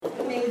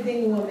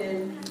amazing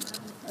woman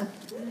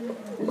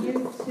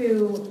used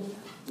to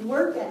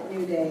work at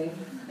New Day,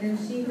 and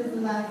she has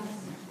left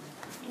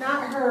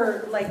not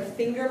her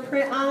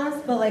fingerprint on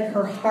us, but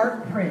her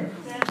heart print.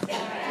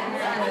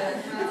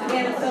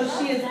 And so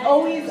she is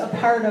always a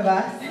part of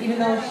us, even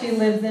though she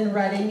lives in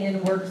Reading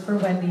and works for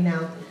Wendy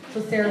now.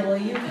 So Sarah, will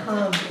you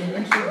come and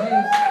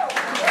introduce?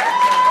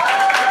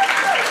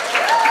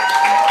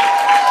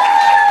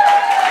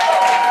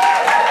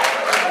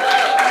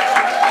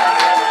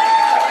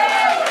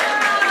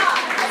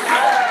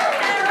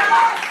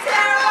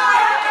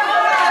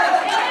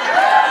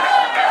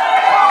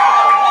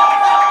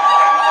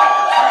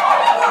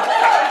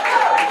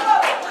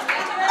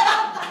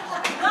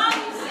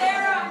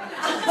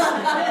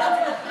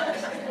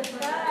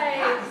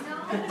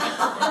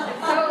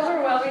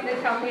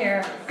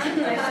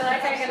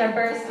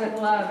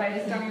 I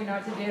just don't even know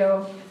what to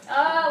do.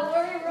 Oh,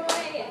 Lori Roy,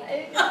 I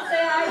didn't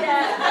say hi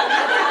yet.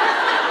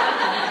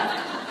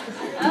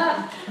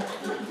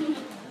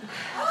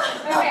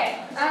 Okay,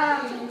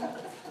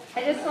 I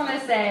just want to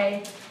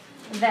say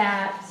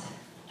that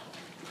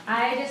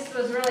I just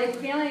was really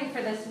feeling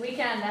for this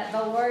weekend that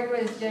the Lord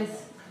was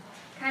just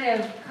kind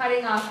of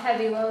cutting off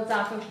heavy loads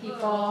off of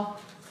people,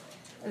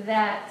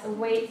 that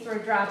weights were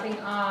dropping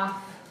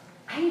off.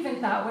 I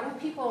even thought, what if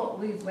people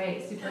lose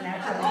weight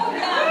supernaturally?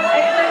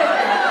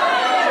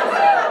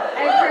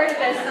 I've heard of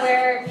this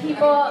where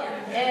people,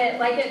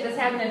 this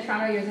happened in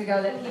Toronto years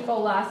ago, that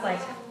people lost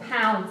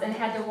pounds and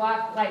had to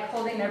walk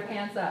holding their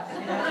pants up,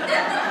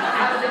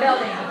 out of the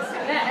building.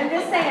 I'm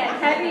just saying,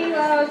 heavy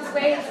loads,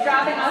 weights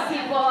dropping off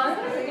people,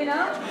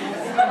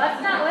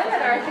 let's not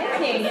limit our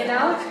thinking,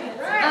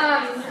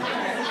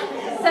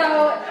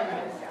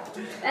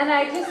 and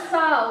I just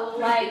saw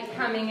light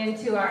coming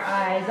into our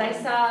eyes. I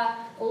saw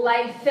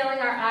light filling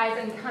our eyes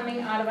and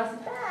coming out of us.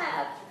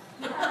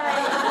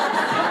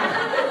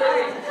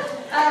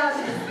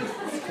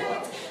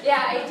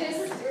 I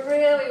just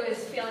really was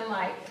feeling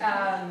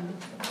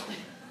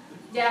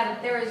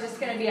that there was just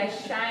going to be a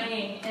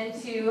shining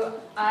into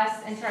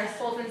us, into our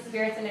souls and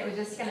spirits, and it was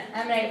just going to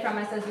emanate from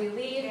us as we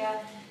leave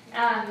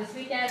this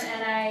weekend.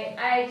 And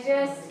I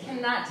just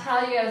cannot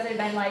tell you, as I've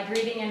been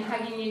greeting and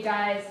hugging you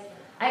guys,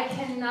 I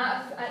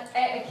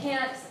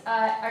can't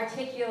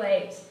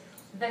articulate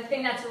the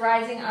thing that's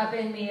rising up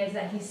in me is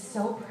that He's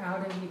so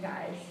proud of you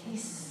guys.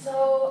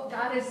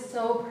 God is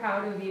so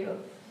proud of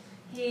you.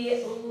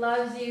 He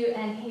loves you,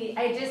 and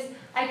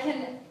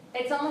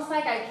it's almost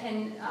like I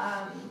can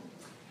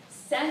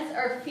sense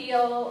or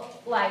feel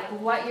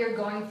what you're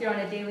going through on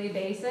a daily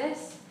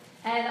basis.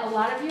 And a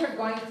lot of you are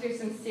going through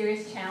some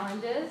serious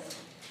challenges,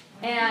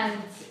 and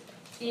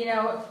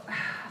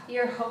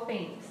you're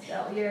hoping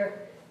still.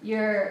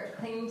 You're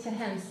clinging to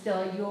Him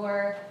still.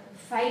 You're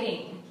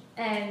fighting.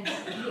 And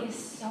He is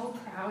so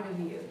proud of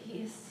you.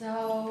 He is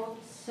so,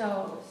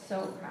 so,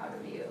 so proud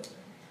of you.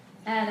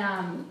 And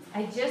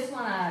I just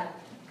want to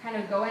kind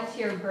of go into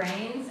your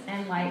brains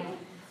and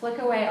flick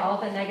away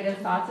all the negative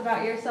thoughts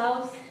about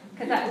yourselves,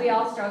 because we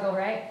all struggle,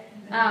 right?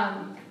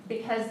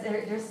 Because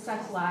there's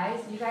such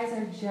lies. You guys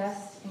are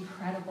just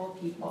incredible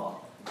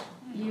people.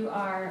 You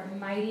are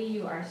mighty.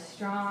 You are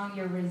strong.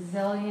 You're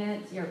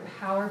resilient. You're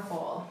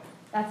powerful.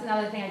 That's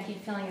another thing I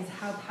keep feeling is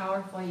how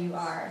powerful you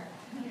are.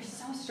 You're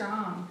so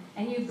strong,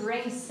 and you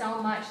bring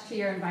so much to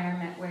your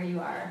environment where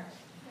you are.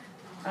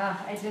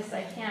 I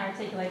can't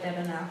articulate that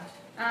enough.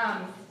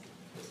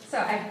 So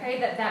I pray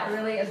that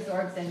really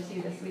absorbs into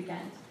you this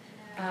weekend.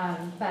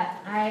 But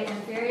I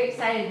am very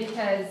excited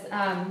because,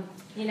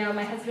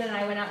 my husband and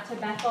I went out to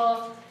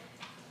Bethel,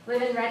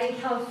 live in Redding,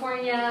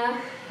 California,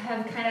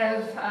 have kind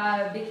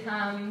of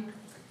become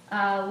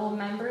little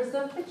members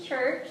of the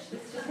church.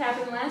 This just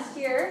happened last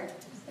year.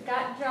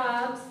 Got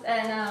jobs,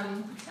 and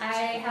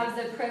I have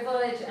the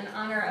privilege and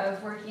honor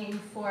of working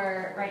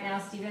for, right now,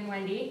 Steve and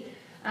Wendy.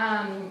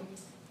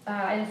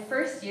 In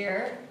first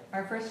year,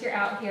 our first year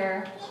out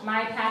here,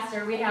 my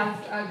pastor, we have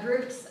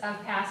groups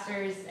of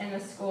pastors in the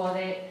school.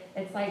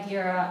 It's like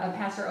you're a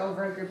pastor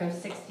over a group of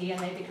 60, and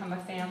they become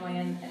a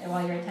family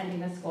while you're attending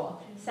the school.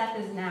 Seth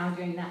is now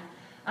doing that.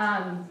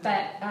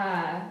 But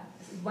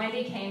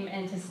Wendy came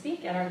in to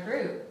speak at our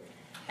group,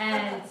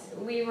 and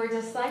we were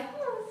just like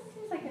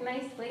a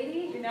nice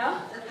lady,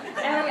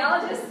 And we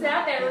all just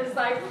sat there, we're just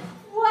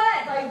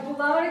what?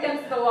 Blown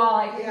against the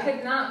wall. We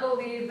could not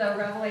believe the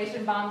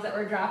revelation bombs that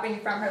were dropping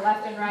from her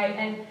left and right.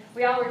 And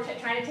we all were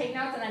trying to take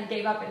notes and then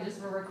gave up and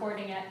just were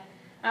recording it,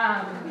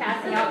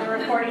 passing out the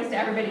recordings to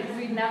everybody because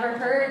we've never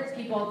heard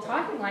people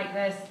talking like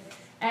this.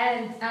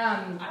 And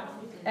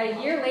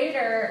a year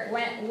later,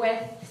 went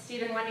with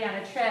Steve and Wendy on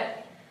a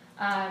trip.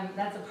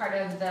 That's a part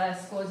of the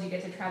schools you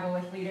get to travel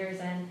with leaders,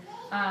 and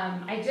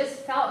I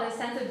just felt a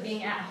sense of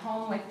being at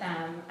home with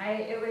them.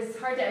 It was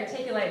hard to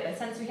articulate, but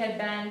since we had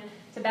been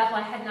to Bethel,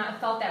 I had not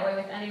felt that way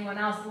with anyone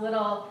else.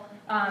 Little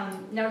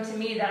known to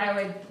me that I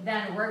would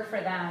then work for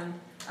them.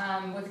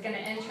 Was going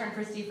to intern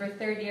for Steve for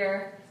third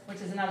year, which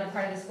is another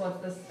part of the school.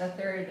 It's the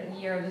third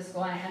year of the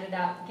school, and I ended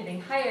up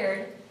getting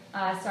hired.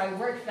 So I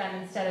worked for them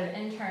instead of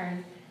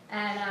intern,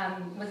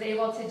 and was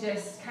able to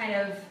just kind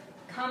of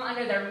come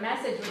under their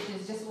message, which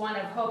is just one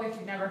of hope. If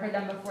you've never heard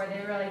them before,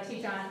 they really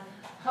teach on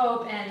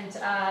hope and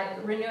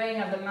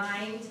renewing of the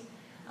mind,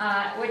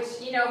 which,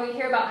 you know, we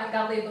hear about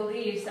ungodly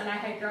beliefs, and I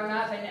had grown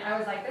up, and I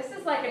was like, this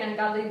is like an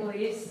ungodly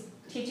beliefs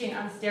teaching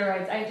on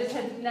steroids. I just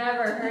had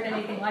never heard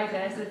anything like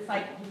this. It's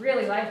like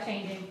really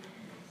life-changing.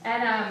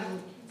 And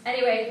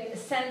anyway,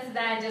 since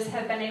then, just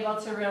have been able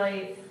to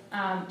really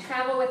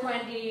travel with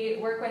Wendy,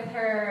 work with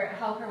her,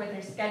 help her with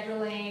her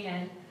scheduling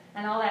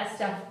and all that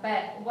stuff.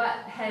 But what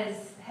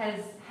has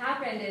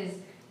happened is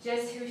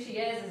just who she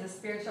is as a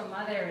spiritual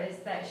mother is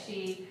that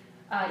she,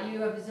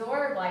 you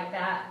absorb like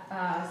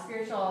that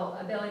spiritual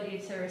ability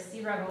to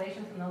receive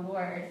revelation from the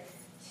Lord.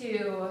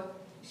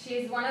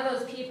 She's one of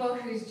those people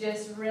who's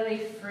just really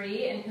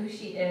free in who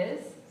she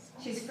is.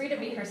 She's free to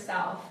be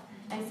herself.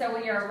 And so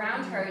when you're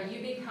around her,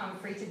 you become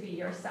free to be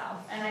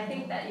yourself. And I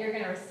think that you're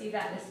going to receive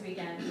that this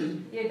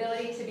weekend. The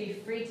ability to be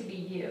free to be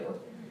you.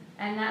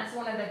 And that's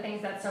one of the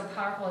things that's so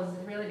powerful is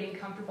really being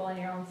comfortable in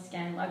your own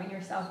skin, loving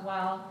yourself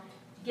well,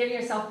 giving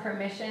yourself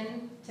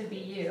permission to be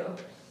you.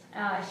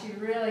 She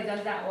really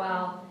does that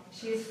well.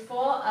 She's full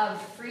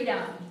of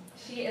freedom.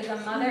 She is a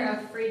mother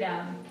of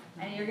freedom.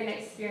 And you're going to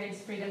experience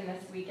freedom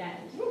this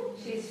weekend.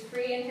 She's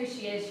free in who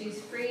she is.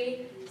 She's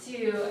free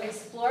to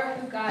explore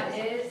who God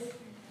is,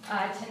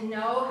 to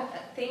know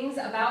things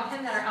about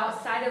him that are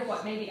outside of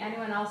what maybe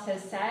anyone else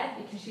has said,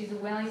 because she's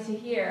willing to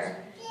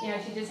hear. You know,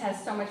 she just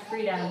has so much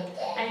freedom.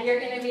 And you're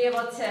going to be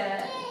able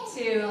to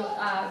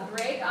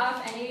break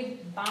off any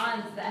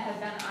bonds that have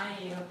been on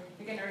you.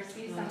 You're going to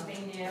receive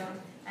something new.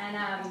 And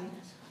I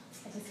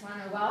just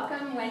want to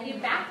welcome Wendy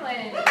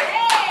Backlunds. Yay!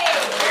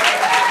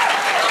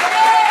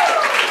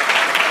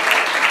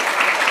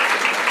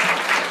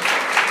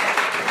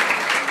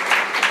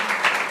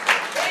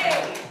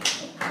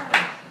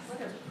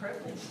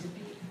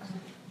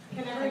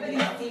 Can everybody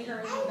see her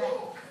in the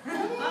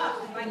back?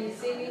 When you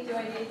see me, do I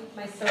need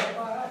my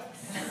soapbox?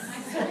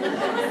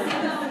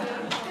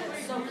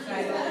 So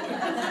excited.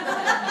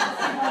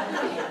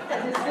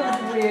 This feels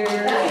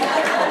weird.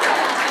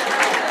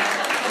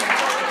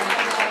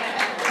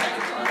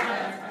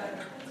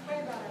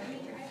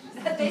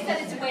 They said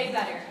it's way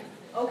better.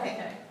 Okay.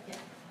 Yeah.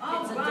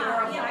 Oh, it's wow.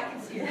 adorable. Yeah, I can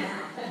see her.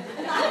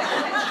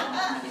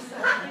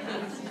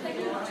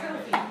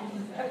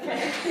 Okay.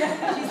 Yeah.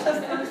 She's the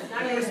first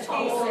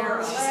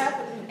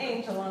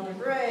angel on the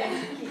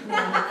bridge, keep me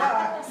on the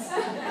box.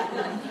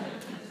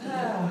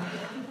 Oh,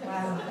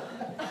 wow.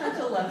 Don't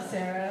you love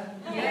Sarah?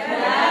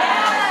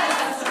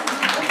 Yes!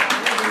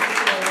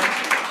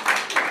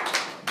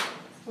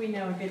 We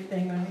know a good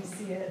thing when we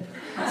see it.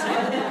 Wow.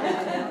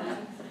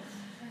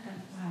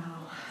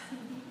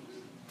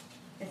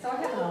 So I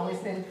haven't always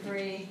been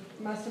free.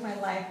 Most of my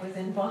life was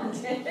in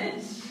bondage.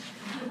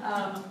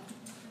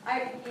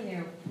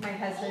 My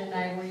husband and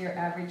I were your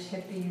average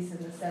hippies in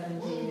the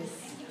 70s,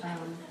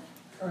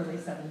 early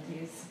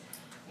 70s,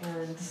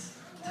 and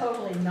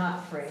totally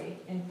not free.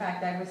 In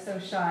fact, I was so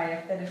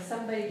shy that if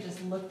somebody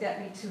just looked at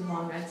me too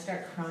long, I'd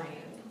start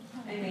crying.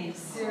 I mean,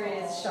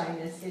 serious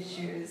shyness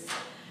issues.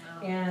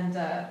 And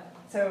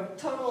so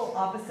total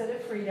opposite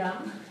of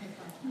freedom.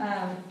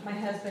 My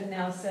husband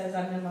now says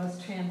I'm the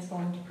most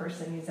transformed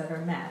person he's ever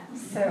met.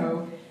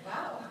 So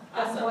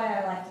that's why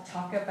I like to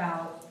talk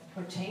about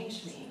what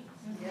changed me.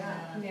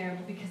 Yeah. You know,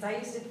 because I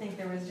used to think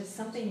there was just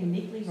something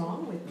uniquely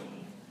wrong with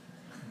me.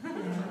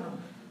 You know?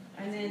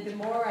 And then the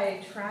more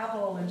I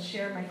travel and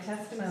share my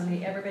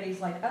testimony,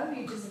 everybody's like, oh,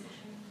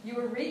 you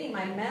were reading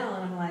my mail,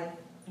 and I'm like,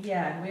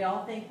 yeah, we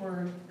all think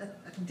we're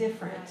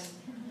different.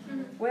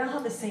 We all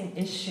have the same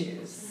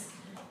issues.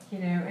 You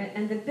know,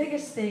 and the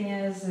biggest thing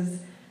is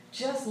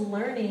just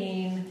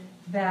learning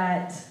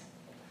that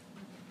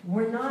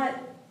we're not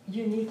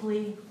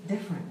uniquely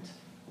different.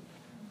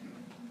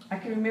 I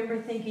can remember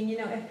thinking, you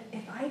know,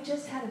 if I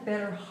just had a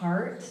better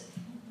heart,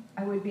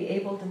 I would be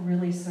able to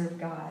really serve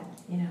God,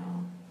 you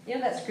know. You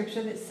know that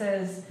scripture that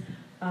says,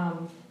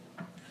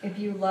 if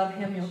you love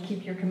him, you'll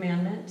keep your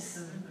commandments?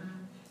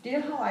 Do you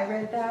know how I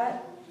read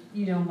that?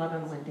 You don't love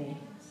him, Wendy,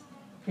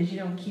 because you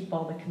don't keep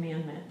all the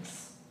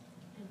commandments.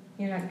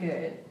 You're not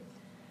good.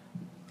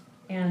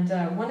 And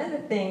one of the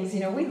things, you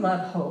know, we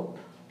love hope,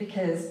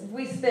 because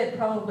we spent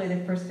probably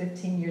the first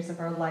 15 years of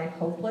our life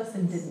hopeless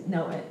and didn't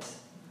know it.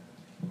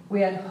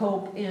 We had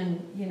hope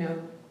in, you know,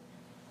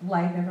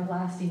 life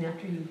everlasting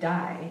after you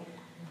die.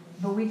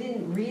 But we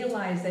didn't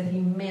realize that he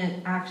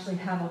meant actually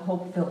have a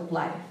hope-filled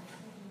life.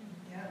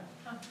 Yeah.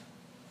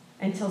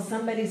 Until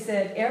somebody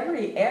said,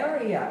 every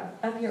area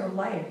of your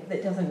life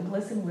that doesn't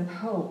glisten with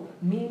hope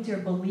means you're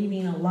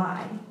believing a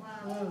lie.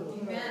 Wow.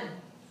 Amen.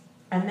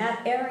 And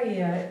that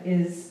area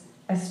is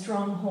a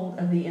stronghold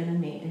of the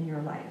enemy in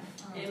your life.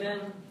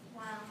 Amen.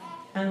 Wow.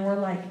 And we're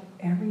like,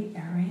 every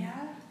area?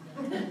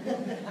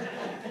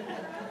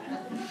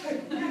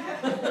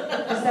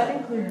 Does that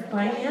include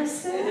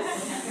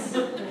finances?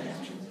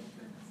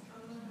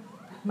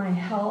 My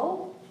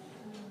health?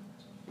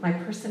 My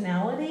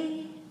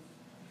personality?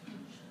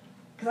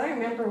 Because I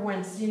remember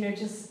once,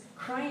 just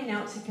crying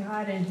out to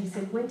God, and he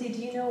said, Wendy, do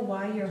you know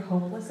why you're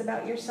hopeless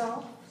about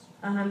yourself?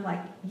 And I'm like,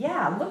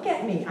 yeah, look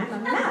at me. I'm a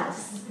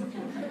mess.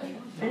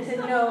 And he said,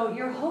 no,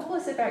 you're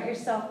hopeless about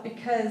yourself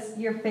because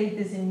your faith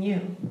is in you.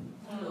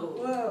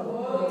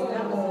 Whoa.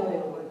 That was a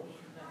big one.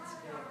 That's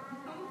good.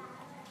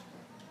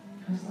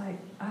 I was like,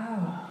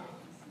 oh,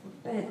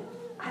 but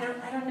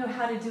I don't know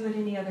how to do it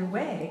any other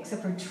way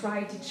except for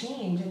try to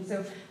change. And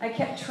so I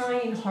kept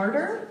trying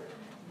harder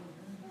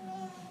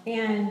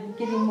and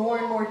getting more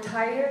and more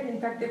tired. In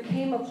fact, there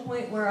came a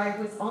point where I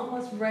was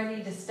almost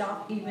ready to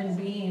stop even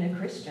being a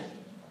Christian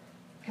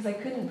because I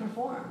couldn't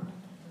perform,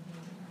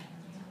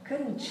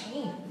 couldn't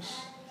change.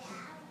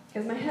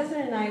 Because my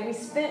husband and I, we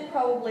spent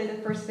probably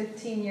the first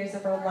 15 years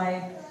of our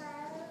life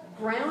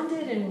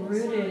grounded and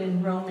rooted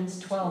in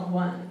Romans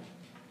 12:1.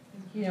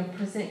 You know,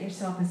 present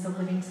yourself as a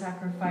living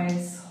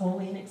sacrifice,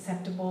 holy and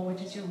acceptable,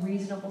 which is your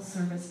reasonable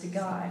service to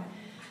God.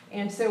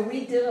 And so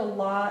we did a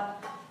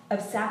lot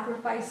of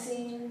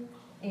sacrificing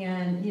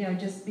and, you know,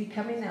 just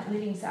becoming that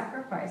living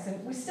sacrifice.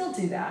 And we still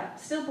do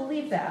that, still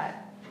believe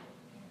that.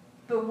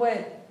 But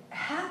what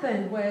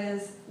happened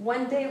was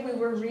one day we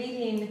were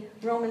reading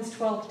Romans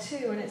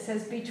 12:2, and it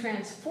says, be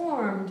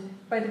transformed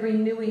by the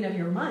renewing of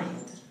your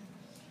mind.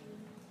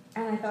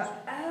 And I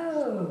thought,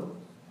 oh,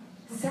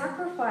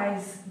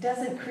 sacrifice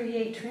doesn't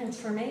create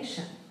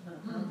transformation.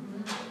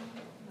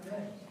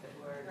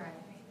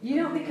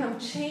 You don't become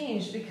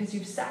changed because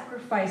you've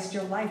sacrificed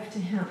your life to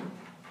Him.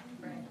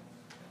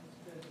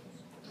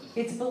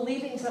 It's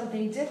believing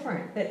something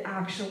different that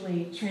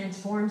actually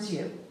transforms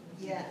you.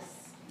 Yes.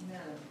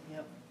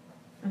 Yep.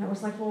 And I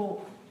was like,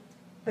 well,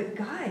 but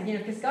God, you know,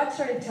 because God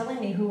started telling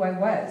me who I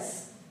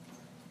was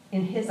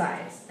in His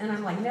eyes. And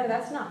I'm like, no,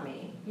 that's not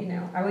me. You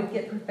know, I would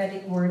get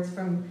prophetic words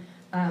from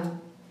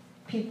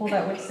people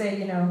that would say,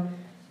 you know,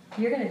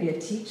 you're going to be a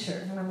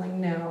teacher. And I'm like,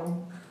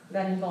 no,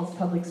 that involves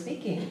public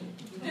speaking.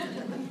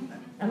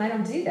 And I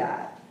don't do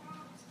that.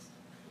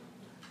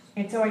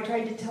 And so I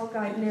tried to tell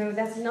God, no,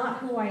 that's not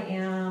who I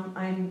am.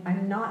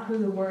 I'm not who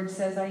the Word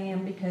says I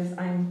am because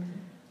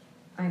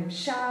I'm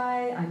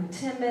shy, I'm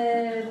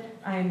timid,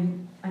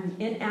 I'm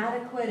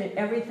inadequate at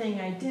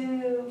everything I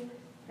do.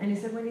 And He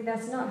said, Wendy,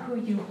 that's not who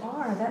you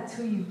are. That's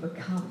who you've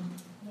become.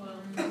 Wow.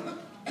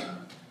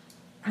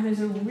 And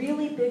there's a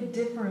really big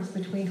difference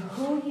between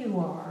who you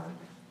are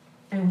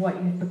and what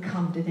you've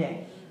become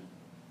today.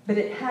 But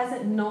it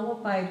hasn't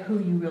nullified who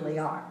you really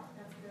are.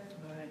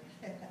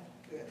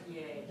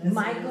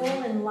 My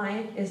goal in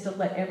life is to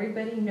let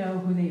everybody know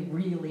who they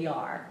really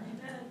are.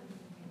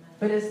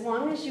 But as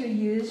long as you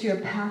use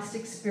your past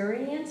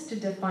experience to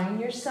define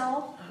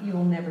yourself, you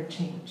will never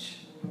change.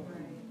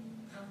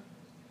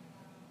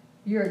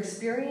 Your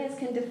experience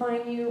can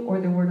define you,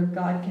 or the Word of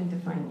God can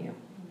define you.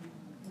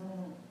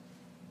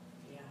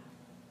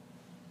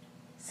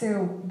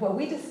 So what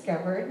we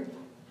discovered,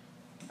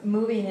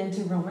 moving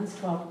into Romans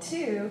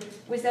 12:2,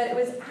 was that it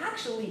was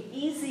actually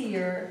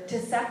easier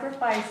to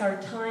sacrifice our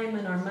time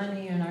and our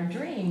money and our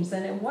dreams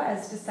than it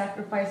was to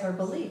sacrifice our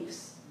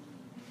beliefs.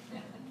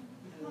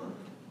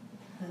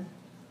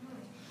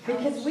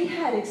 Because we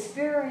had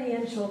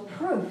experiential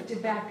proof to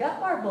back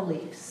up our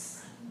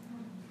beliefs.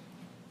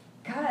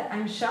 God,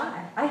 I'm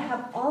shy. I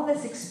have all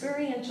this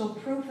experiential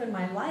proof in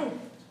my life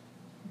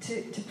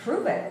to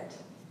prove it.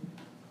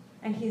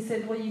 And He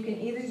said, well, you can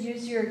either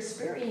use your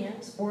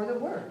experience or the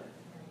Word.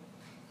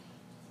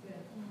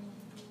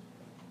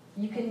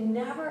 You can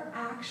never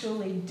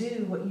actually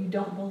do what you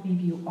don't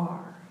believe you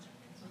are.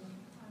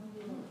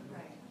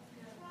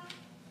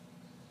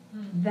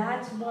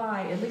 That's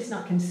why, at least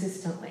not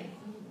consistently.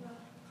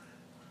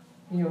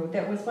 You know,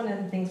 that was one of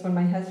the things when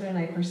my husband and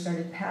I first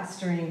started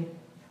pastoring,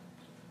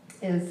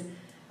 is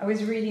I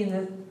was reading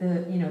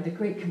the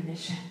Great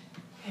Commission,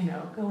 you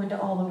know, go into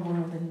all the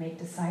world and make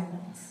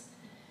disciples.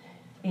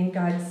 And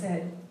God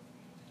said,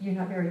 you're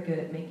not very good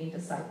at making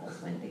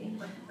disciples, Wendy.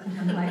 And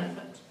I'm like,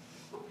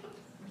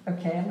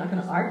 okay, I'm not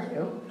going to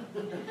argue.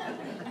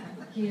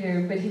 You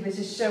know, but He was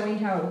just showing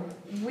how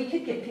we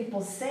could get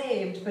people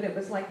saved, but it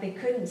was like they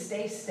couldn't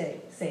stay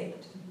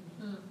saved.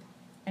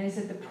 And He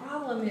said, the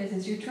problem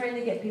is you're trying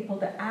to get people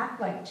to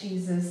act like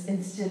Jesus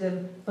instead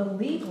of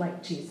believe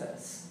like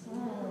Jesus.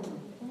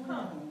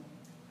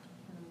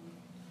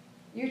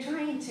 You're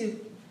trying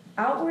to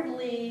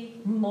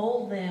outwardly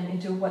mold them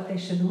into what they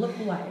should look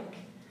like.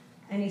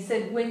 And He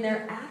said, when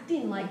they're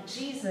acting like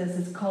Jesus,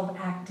 it's called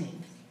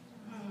acting.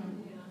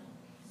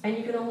 And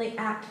you can only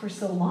act for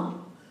so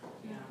long.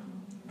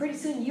 Pretty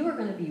soon you are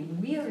going to be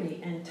weary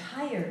and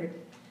tired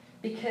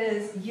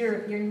because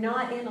you're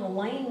not in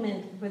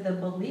alignment with a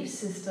belief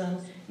system.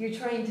 You're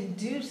trying to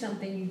do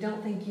something you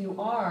don't think you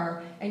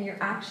are, and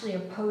you're actually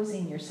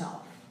opposing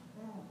yourself.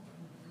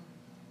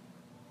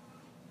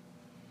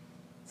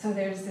 So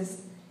there's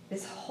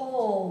this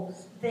whole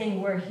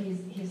thing where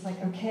he's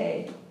like,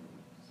 okay,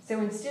 so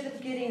instead of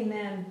getting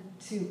them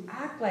to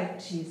act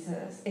like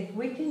Jesus, if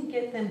we can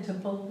get them to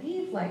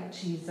believe like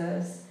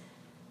Jesus,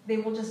 they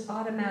will just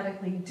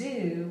automatically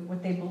do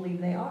what they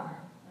believe they are.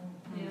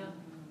 Yeah.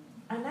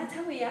 And that's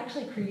how we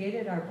actually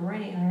created our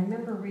brain. I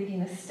remember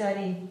reading a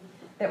study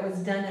that was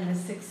done in the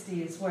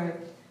 60s where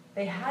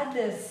they had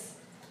this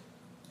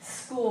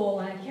school,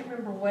 and I can't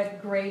remember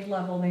what grade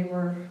level they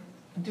were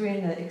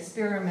doing the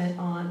experiment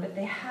on, but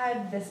they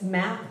had this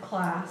math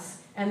class,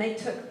 and they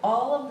took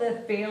all of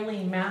the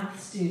failing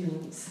math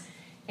students,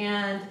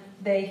 and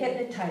they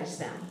hypnotized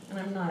them. And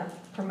I'm not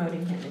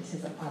promoting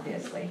hypnotism,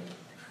 obviously.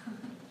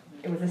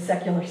 It was a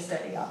secular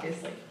study,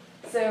 obviously.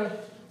 So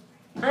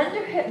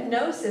under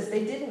hypnosis,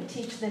 they didn't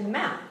teach them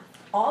math.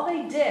 All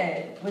they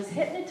did was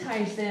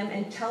hypnotize them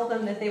and tell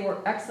them that they were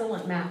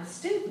excellent math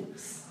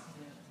students.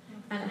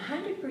 And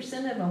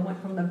 100% of them went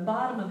from the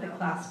bottom of the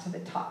class to the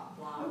top.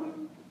 Wow.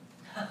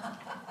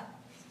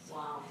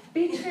 Wow.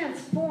 Be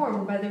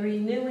transformed by the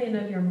renewing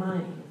of your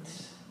mind.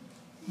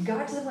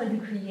 God's the one who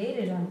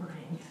created our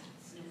mind.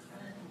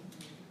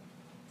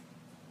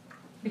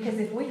 Because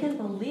if we can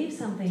believe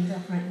something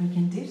different, we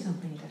can do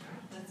something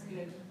different. That's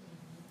good.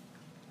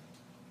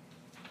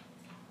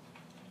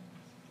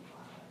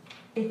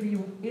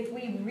 If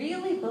we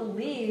really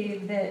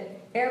believe that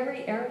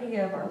every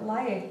area of our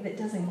life that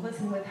doesn't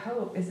glisten with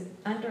hope is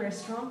under a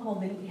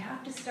stronghold, then we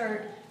have to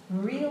start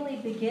really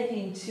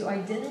beginning to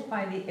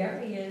identify the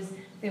areas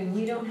that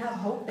we don't have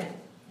hope in.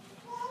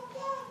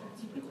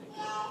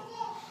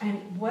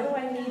 And what do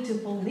I need to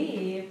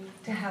believe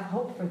to have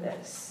hope for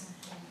this?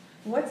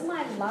 What's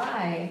my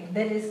lie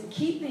that is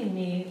keeping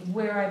me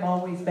where I've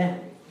always been?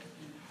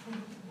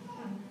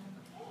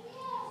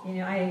 You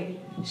know, I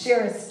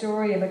share a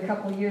story of a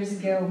couple years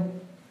ago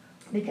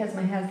because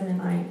my husband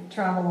and I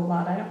travel a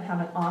lot. I don't have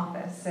an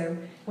office, so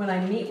when I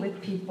meet with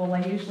people,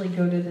 I usually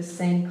go to the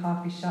same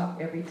coffee shop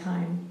every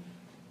time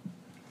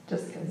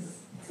just because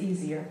it's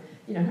easier.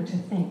 You don't have to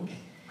think.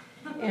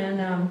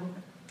 And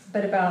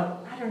but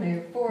about,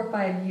 4 or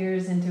 5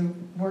 years into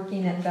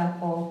working at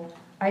Bethel,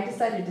 I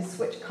decided to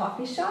switch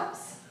coffee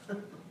shops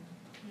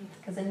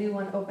because a new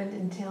one opened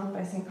in town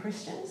by some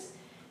Christians.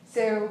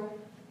 So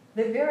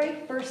the very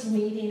first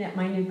meeting at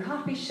my new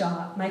coffee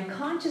shop, my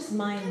conscious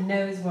mind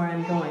knows where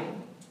I'm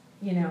going.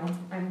 You know,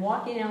 I'm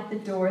walking out the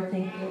door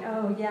thinking,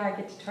 oh yeah, I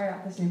get to try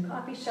out this new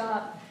coffee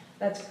shop.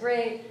 That's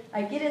great.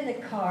 I get in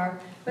the car,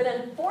 but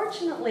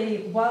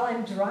unfortunately, while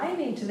I'm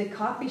driving to the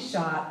coffee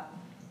shop,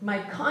 my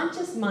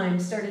conscious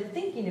mind started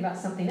thinking about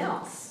something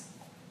else.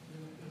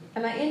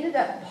 And I ended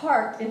up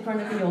parked in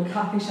front of the old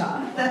coffee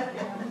shop.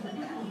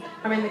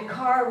 I mean, the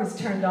car was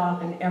turned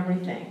off and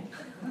everything.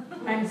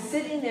 I'm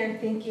sitting there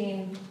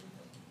thinking,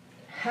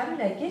 how did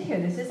I get here?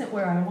 This isn't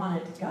where I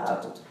wanted to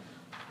go.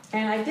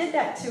 And I did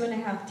that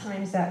 2.5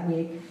 times that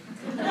week.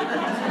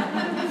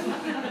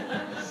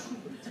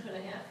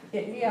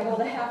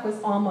 The half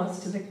was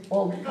almost to the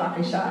old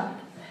coffee shop.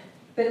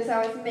 But as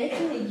I was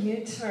making a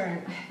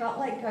U-turn, I felt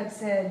like God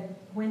said,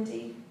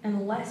 Wendy,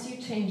 unless you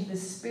change the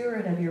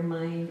spirit of your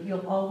mind,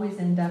 you'll always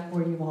end up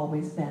where you've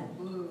always been.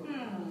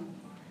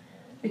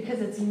 Because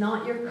it's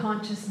not your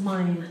conscious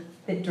mind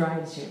that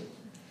drives you.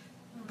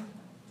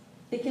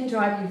 It can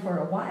drive you for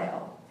a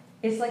while.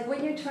 It's like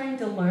when you're trying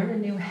to learn a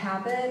new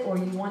habit or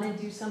you want to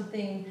do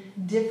something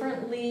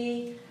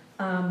differently,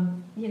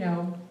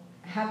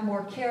 have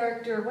more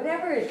character,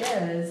 whatever it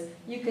is,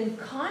 you can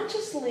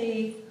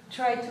consciously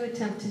try to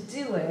attempt to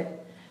do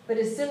it, but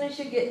as soon as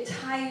you get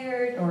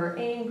tired or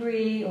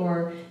angry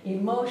or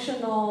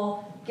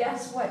emotional,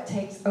 guess what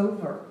takes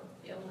over?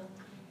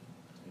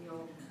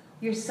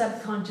 Your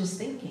subconscious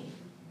thinking.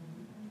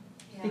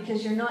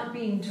 Because you're not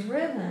being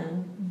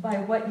driven by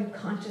what you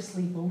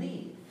consciously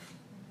believe.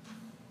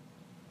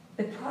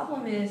 The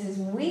problem is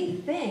we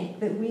think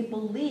that we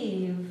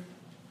believe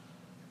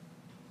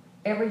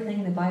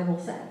everything the Bible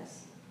says.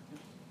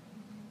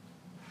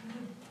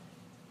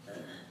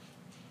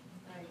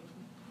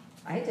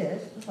 I did.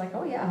 It was like,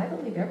 oh yeah, I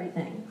believe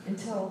everything.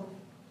 Until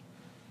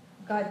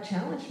God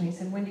challenged me. He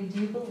said, Wendy,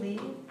 do you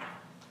believe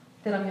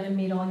that I'm going to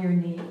meet all your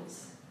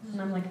needs? And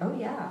I'm like, oh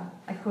yeah.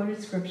 I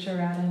quoted scripture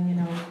at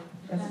him,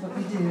 that's what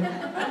we do.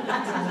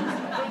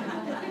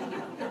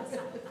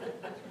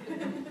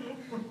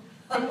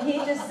 And he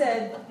just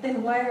said,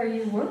 then why are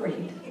you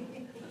worried?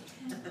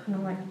 And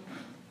I'm like,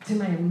 do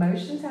my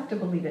emotions have to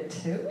believe it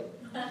too?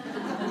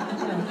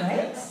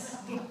 Right?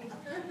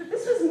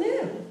 This was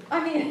new.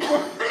 I mean,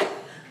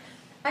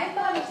 I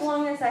thought as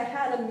long as I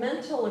had a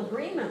mental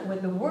agreement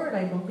with the word,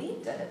 I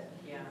believed it.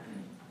 Yeah.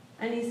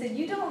 And he said,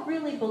 you don't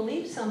really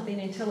believe something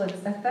until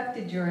it's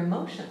affected your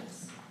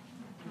emotions.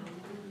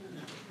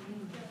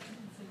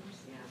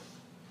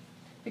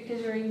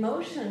 Because your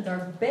emotions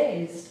are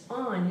based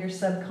on your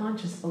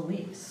subconscious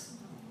beliefs.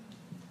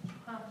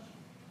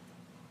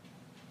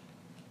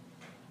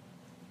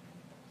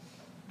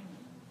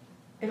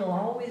 It'll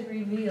always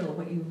reveal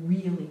what you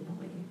really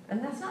believe.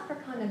 And that's not for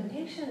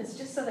condemnation, it's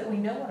just so that we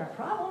know what our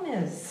problem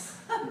is.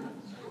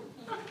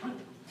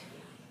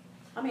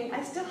 I mean,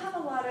 I still have a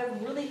lot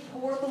of really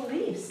poor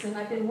beliefs, and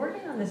I've been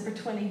working on this for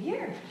 20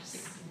 years.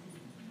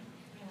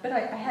 But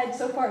I had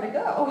so far to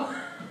go.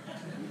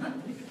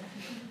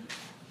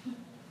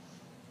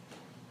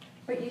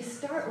 But you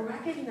start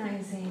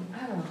recognizing,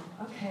 oh,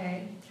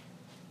 okay,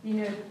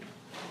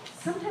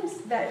 sometimes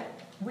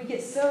that we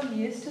get so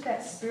used to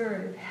that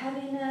spirit of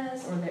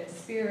heaviness or that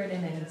spirit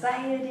of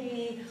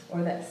anxiety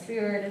or that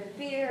spirit of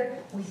fear,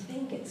 we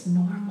think it's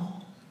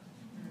normal.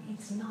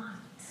 It's not.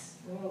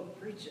 Oh,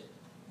 preach it.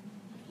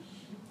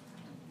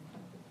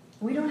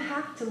 We don't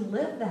have to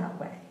live that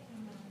way.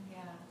 Yeah.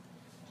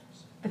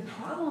 The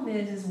problem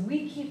is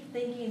we keep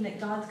thinking that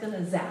God's going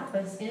to zap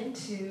us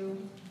into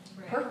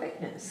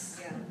perfectness.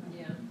 Yeah.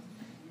 Yeah.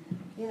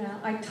 You know,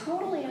 I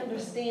totally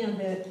understand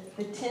that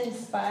the 10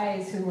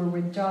 spies who were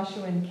with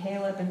Joshua and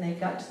Caleb and they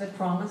got to the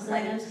promised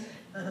land.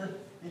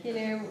 You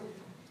know,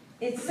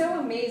 it's so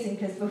amazing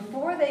because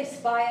before they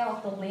spy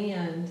out the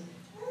land,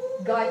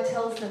 God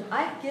tells them,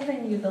 I've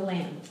given you the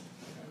land.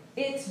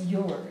 It's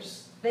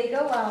yours. They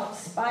go out,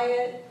 spy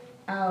it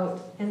out,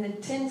 and the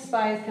 10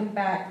 spies come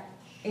back.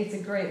 It's a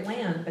great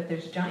land, but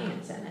there's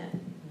giants in it.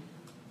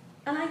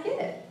 And I get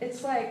it.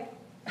 It's like,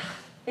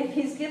 if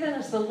he's given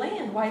us the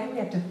land, why do we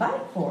have to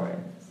fight for it?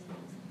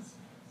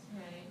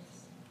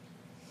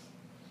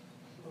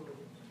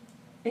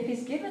 If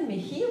he's given me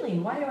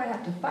healing, why do I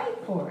have to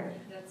fight for it?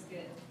 That's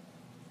good.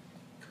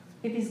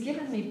 If he's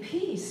given me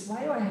peace,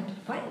 why do I have to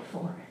fight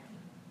for it?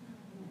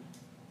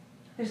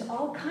 There's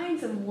all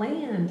kinds of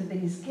land that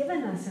he's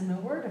given us in the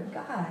Word of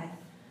God,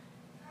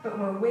 but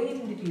we're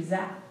waiting to be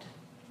zapped.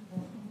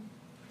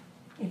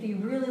 If he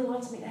really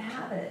wants me to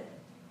have it,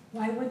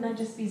 why wouldn't I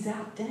just be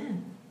zapped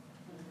in?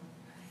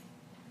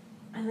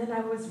 And then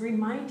I was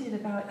reminded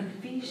about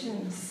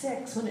Ephesians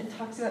 6 when it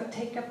talks about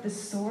take up the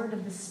sword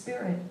of the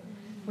Spirit,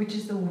 which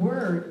is the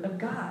Word of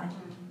God.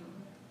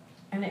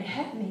 And it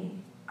hit me.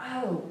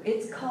 Oh,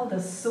 it's called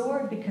a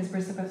sword because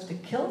we're supposed to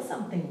kill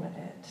something with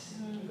it.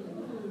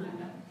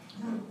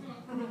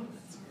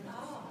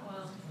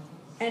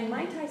 And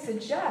might I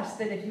suggest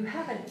that if you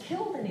haven't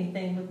killed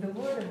anything with the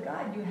Word of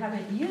God, you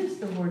haven't used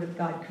the Word of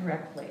God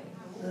correctly.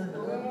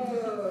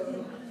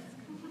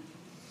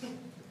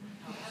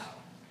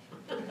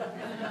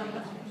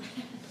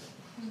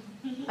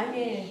 I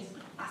mean,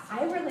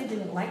 I really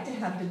didn't like to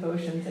have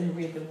devotions and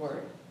read the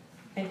Word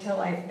until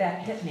that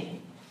hit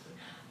me.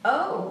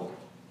 Oh,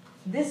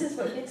 this is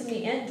what gets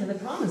me into the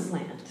promised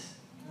land.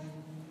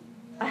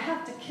 I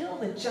have to kill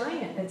the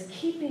giant that's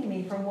keeping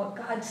me from what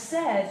God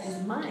said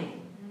is mine.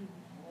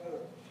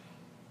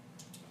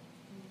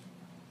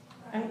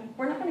 And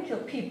we're not going to kill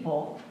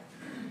people.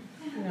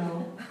 You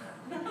know,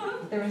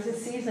 there was a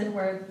season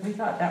where we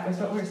thought that was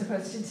what we were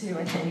supposed to do,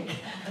 I think.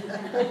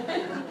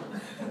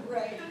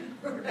 Right.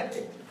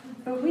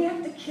 But we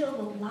have to kill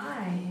the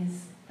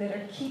lies that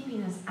are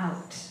keeping us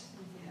out.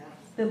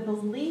 The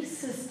belief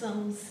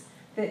systems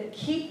that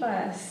keep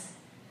us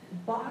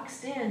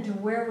boxed in to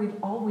where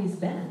we've always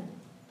been.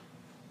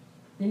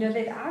 You know,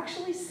 they've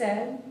actually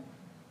said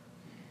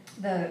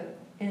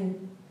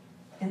in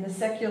the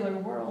secular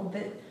world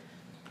that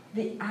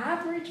the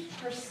average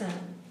person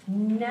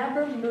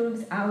never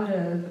moves out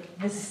of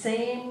the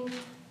same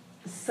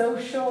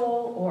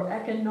social or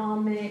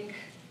economic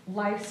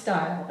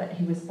lifestyle that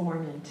he was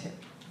born into.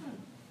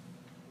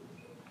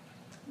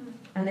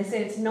 And they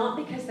say it's not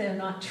because they're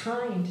not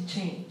trying to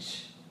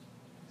change.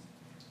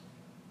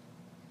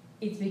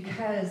 It's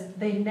because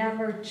they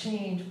never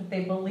change what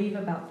they believe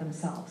about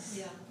themselves.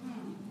 Yeah.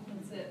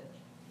 That's it.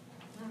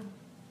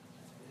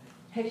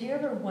 Have you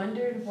ever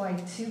wondered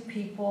why two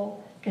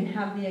people can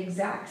have the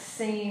exact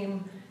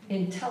same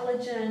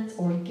intelligence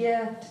or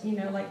gift, you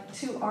know, like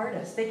two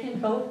artists? They can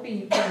both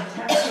be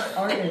fantastic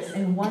artists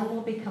and one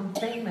will become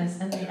famous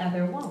and the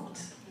other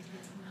won't.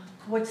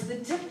 What's the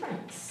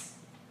difference?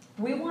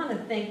 We want to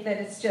think that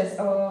it's just,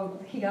 oh,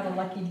 he got a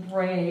lucky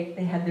break,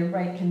 they had the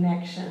right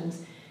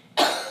connections,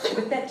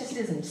 but that just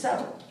isn't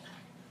so.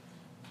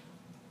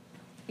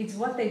 It's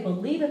what they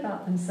believe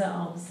about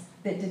themselves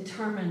that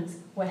determines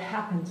what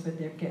happens with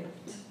their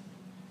gift.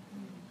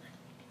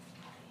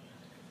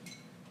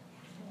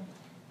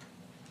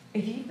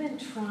 If you've been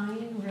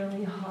trying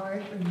really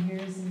hard for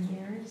years and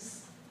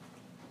years,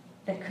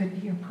 that could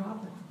be your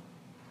problem.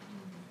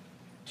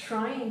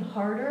 Trying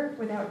harder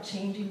without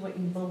changing what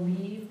you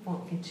believe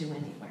won't get you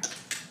anywhere.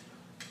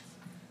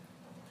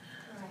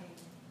 Right.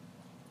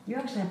 You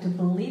actually have to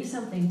believe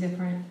something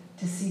different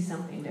to see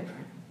something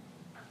different.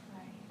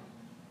 Right.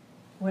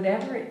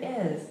 Whatever it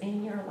is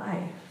in your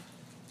life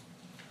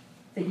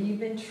that you've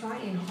been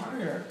trying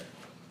harder,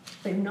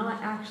 but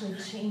not actually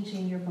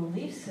changing your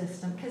belief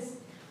system, because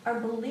our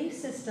belief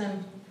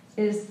system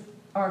is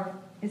our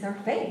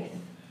faith.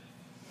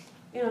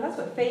 You know, that's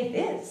what faith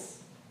is.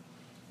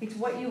 It's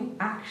what you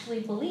actually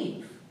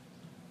believe.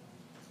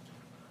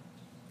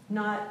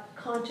 Not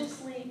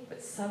consciously,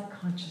 but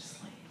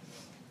subconsciously.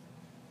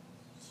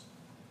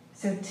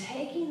 So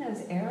taking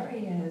those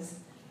areas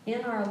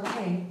in our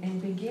life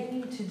and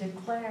beginning to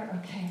declare,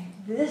 okay,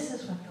 this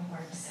is what the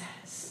Word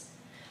says.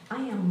 I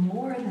am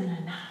more than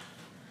enough.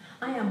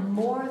 I am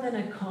more than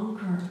a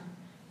conqueror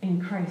in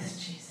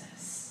Christ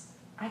Jesus.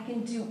 I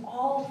can do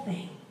all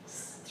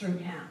things through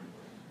Him.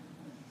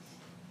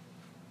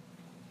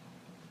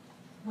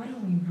 What do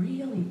we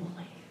really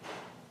believe?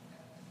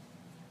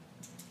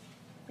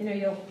 You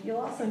know, you'll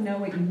also know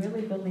what you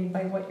really believe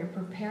by what you're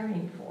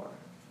preparing for.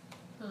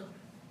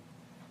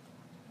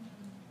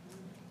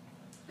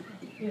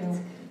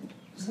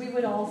 we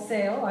would all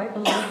say, oh, I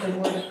believe the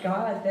word of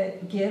God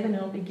that give and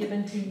it'll be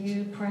given to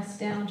you, pressed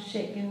down,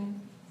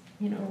 shaken,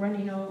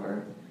 running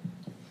over.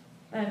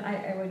 And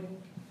I would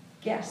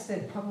guess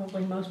that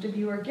probably most of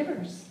you are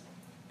givers.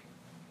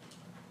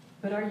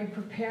 But are you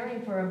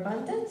preparing for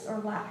abundance or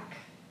lack?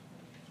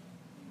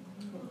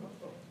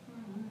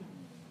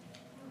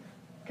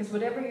 Because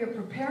whatever you're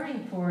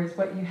preparing for is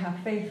what you have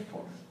faith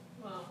for.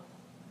 Wow.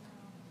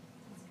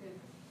 That's good.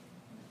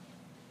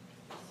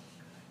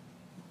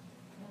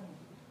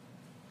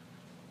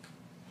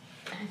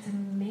 And it's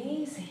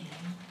amazing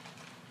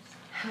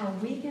how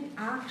we can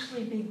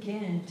actually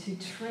begin to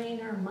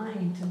train our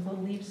mind to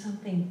believe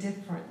something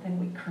different than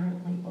we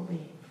currently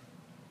believe.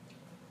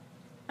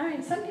 I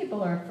mean, some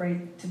people are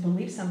afraid to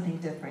believe something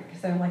different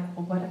because they're like,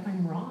 well, what if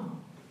I'm wrong?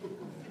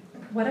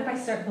 What if I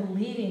start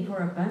believing for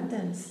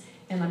abundance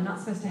and I'm not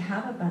supposed to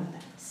have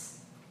abundance?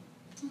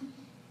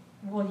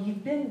 Well,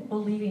 you've been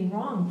believing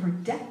wrong for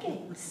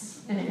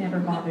decades and it never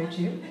bothered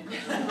you.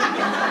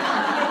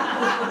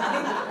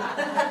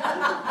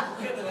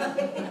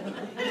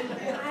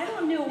 I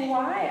don't know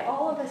why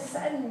all of a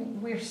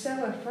sudden we're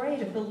so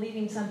afraid of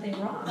believing something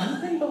wrong.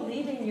 You've been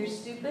believing you're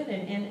stupid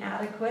and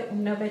inadequate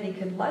and nobody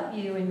could love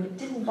you, and it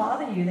didn't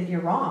bother you that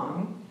you're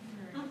wrong.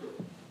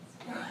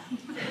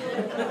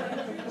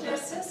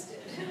 Just assisted.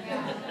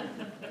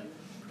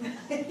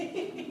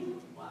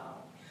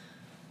 Wow.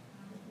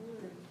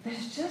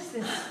 There's just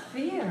this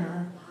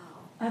fear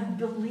of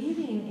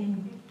believing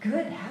in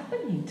good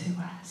happening to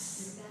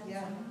us.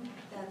 Yeah.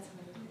 That's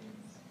what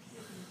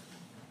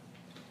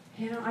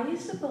it is. I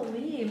used to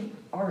believe,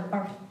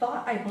 or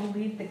thought I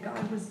believed that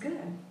God was good.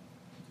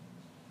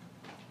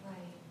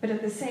 Right. But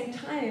at the same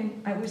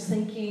time, I was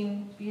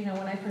thinking,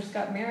 when I first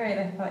got married,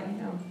 I thought,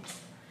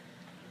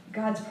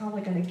 God's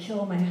probably going to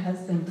kill my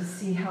husband to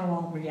see how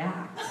I'll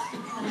react.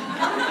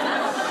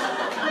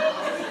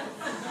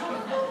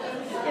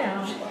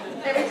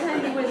 Every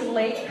time he was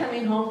late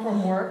coming home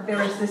from work, there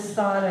was this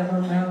thought of,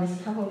 oh no, he's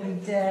probably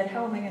dead.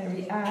 How am I going to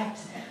react?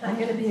 I'm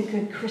going to be a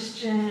good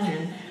Christian,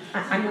 and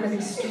I'm going to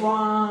be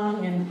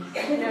strong, and,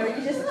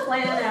 you just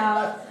plan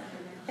out.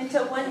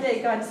 Until one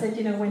day God said,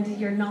 Wendy,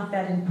 you're not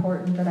that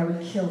important that I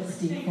would kill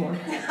Steve for.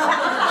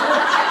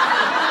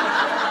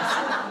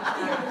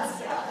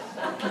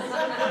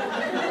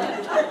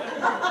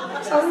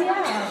 Oh,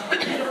 yeah.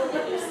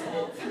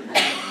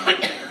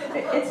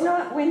 It's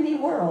not Wendy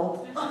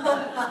World.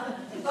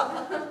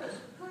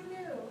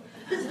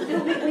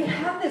 We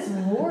have this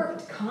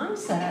warped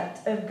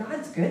concept of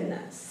God's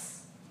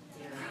goodness.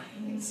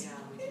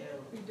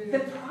 The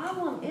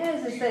problem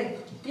is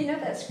that,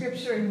 that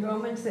scripture in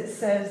Romans that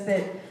says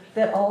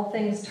that all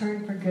things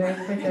turn for good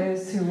for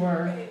those who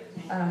are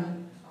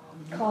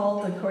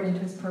called according to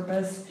his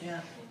purpose.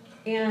 Yeah.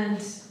 And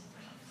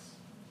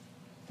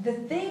the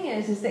thing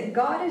is that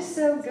God is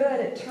so good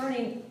at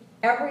turning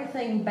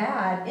everything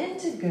bad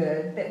into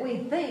good that we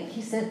think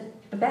he sent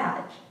the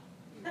bad.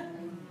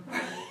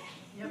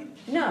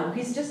 No,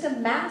 he's just a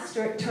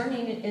master at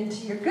turning it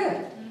into your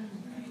good.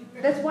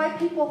 That's why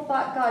people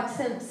thought God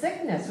sent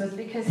sickness, was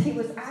because he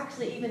was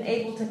actually even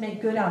able to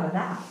make good out of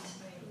that.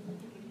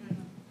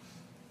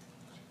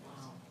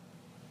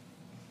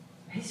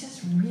 He's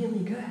just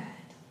really good.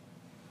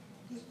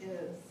 He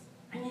is.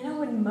 And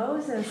when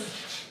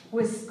Moses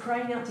was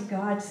crying out to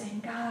God,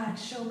 saying, God,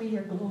 show me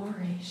your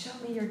glory, show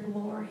me your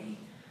glory.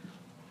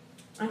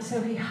 And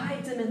so he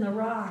hides him in the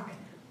rock,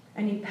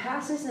 and he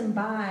passes him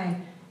by.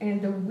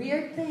 And the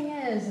weird thing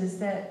is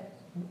that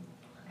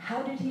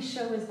how did he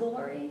show his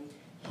glory?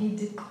 He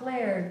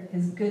declared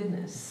his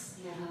goodness.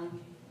 Yeah.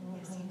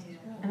 Yes, he did.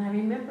 And I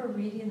remember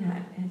reading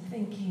that and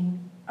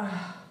thinking,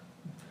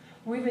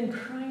 we've been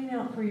crying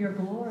out for your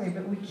glory,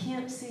 but we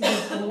can't see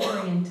your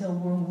glory until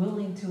we're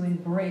willing to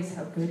embrace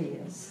how good he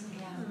is.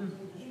 Yeah.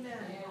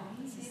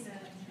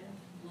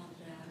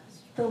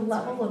 The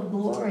level of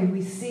glory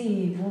we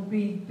see will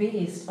be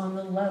based on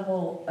the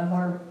level of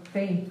our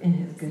faith in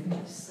his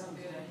goodness. So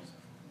good.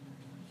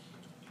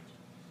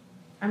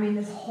 I mean,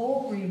 this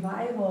whole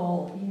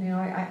revival,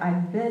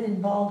 I've been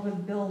involved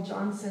with Bill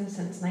Johnson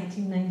since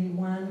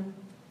 1991.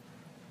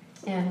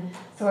 And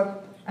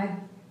so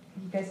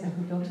you guys know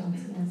who Bill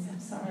Johnson is, I'm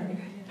sorry.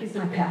 He's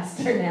my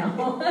pastor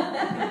now.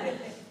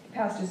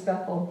 Pastor's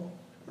Bethel.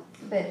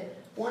 But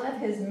one of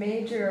his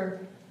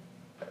major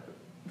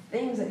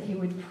things that he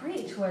would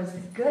preach was the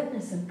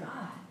goodness of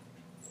God,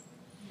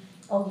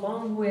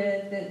 along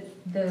with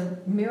the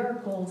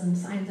miracles and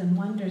signs and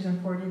wonders are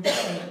for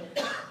today.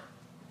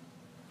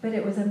 But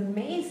it was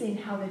amazing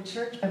how the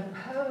church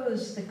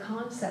opposed the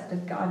concept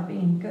of God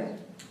being good.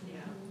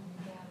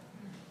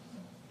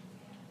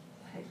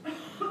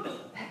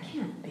 That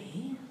can't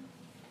be.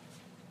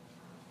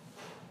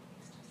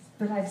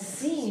 But I've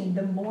seen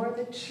the more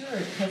the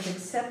church has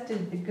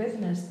accepted the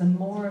goodness, the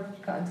more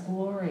of God's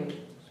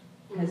glory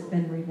has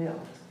been revealed.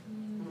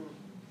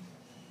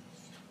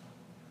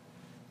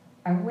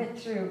 I went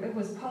through, it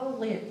was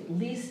probably at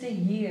least a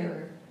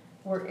year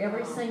where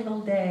every single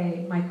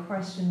day my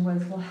question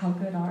was, well, how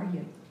good are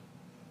you?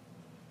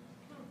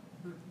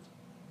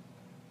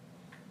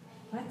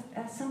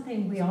 That's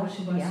something we all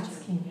should be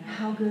asking.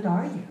 How good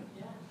are you?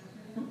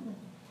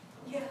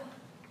 Yeah.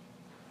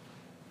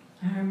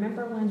 I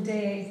remember one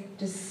day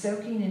just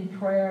soaking in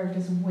prayer,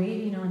 just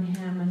waiting on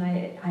him, and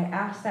I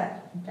asked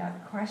that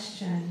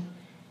question,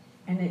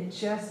 and it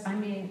just, I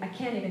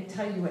can't even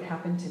tell you what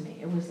happened to me.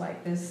 It was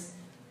like this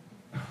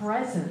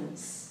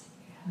presence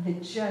that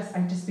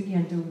I just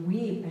began to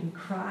weep and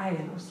cry,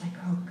 and I was like,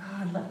 oh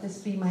God, let this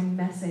be my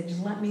message.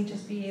 Let me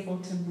just be able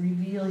to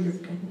reveal your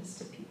goodness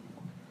to people.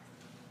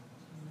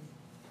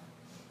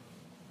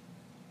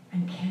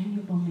 And can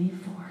you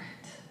believe for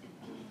it?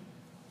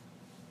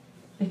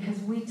 Because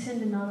we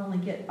tend to not only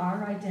get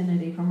our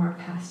identity from our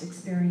past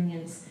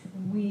experience,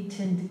 we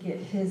tend to get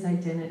his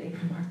identity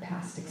from our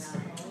past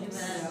experience.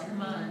 Amen.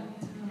 Come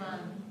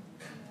on.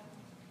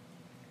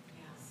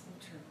 Yeah, so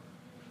true.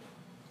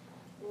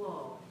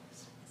 Whoa.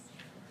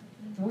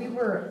 We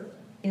were,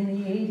 in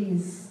the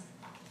 80s,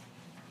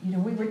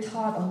 we were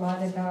taught a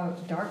lot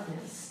about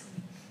darkness.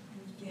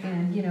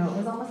 And, it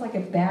was almost like a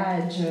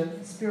badge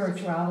of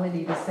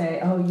spirituality to say,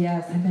 oh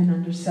yes, I've been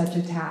under such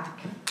attack.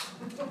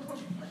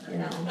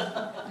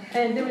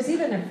 And there was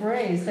even a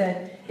phrase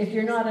that if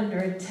you're not under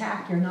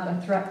attack, you're not a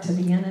threat to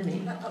the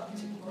enemy.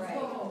 Right.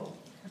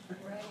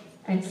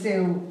 And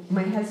so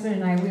my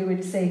husband and I, we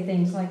would say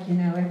things like,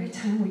 every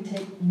time we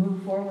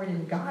move forward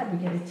in God, we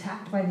get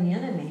attacked by the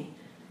enemy.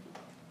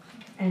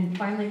 And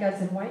finally God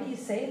said, why do you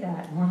say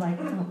that? And we're like,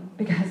 oh,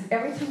 because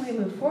every time we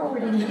move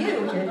forward in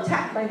you, we get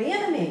attacked by the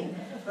enemy.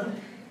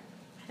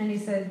 And he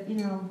said,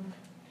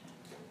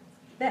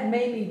 that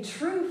may be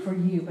true for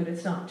you, but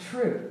it's not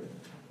true.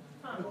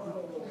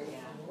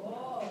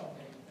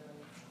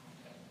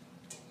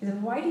 He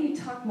said, why do you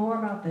talk more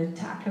about the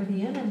attack of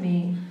the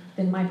enemy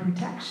than my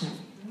protection?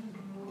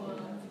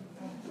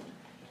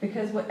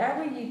 Because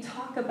whatever you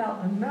talk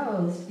about the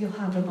most, you'll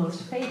have the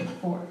most faith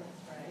for.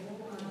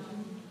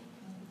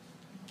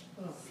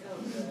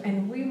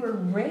 And we were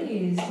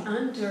raised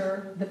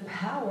under the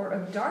power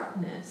of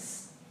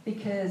darkness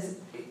because,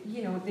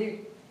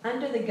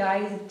 under the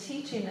guise of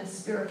teaching us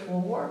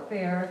spiritual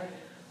warfare,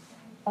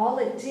 all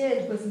it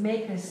did was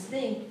make us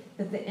think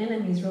that the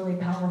enemy's really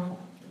powerful.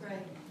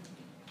 Right.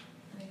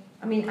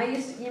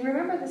 You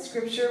remember the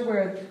scripture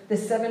where the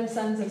 7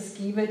 sons of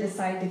Sceva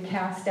decide to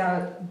cast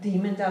out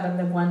demons out of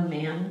the one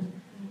man?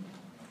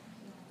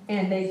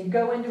 And they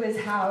go into his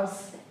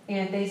house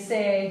and they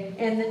say,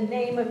 in the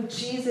name of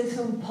Jesus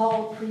whom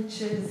Paul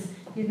preaches,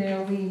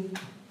 we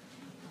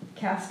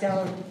cast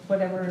out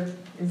whatever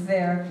is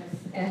there.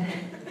 And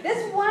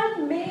this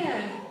one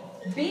man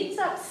beats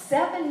up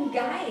 7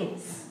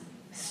 guys,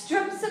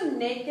 strips them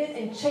naked,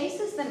 and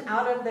chases them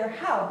out of their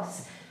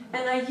house.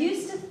 And I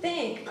used to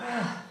think,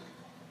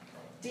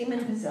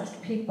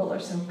 demon-possessed people are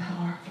so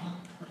powerful.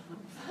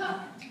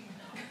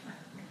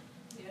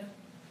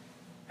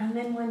 And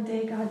then one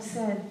day God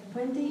said,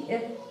 Wendy,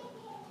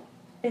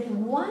 if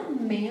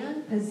one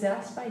man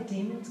possessed by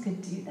demons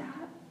could do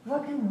that,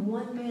 what can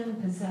one man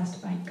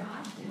possessed by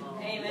God do?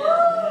 Amen.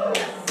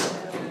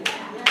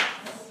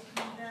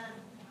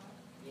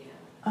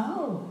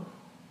 Oh.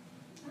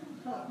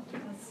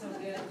 That's so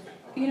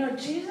good.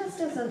 Jesus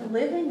doesn't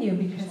live in you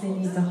because he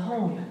needs a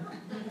home.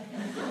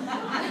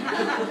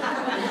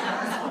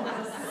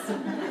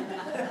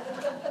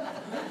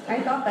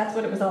 I thought that's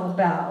what it was all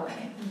about.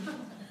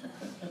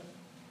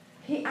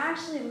 He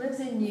actually lives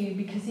in you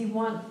because he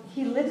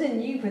lives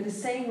in you for the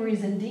same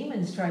reason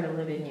demons try to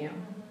live in you.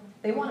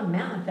 They want to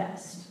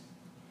manifest.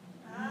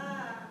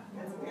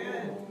 That's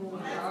good.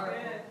 That's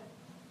good.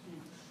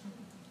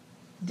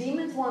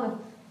 Demons want to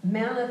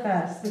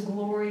manifest the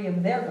glory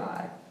of their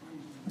God.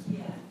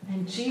 Yeah.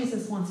 And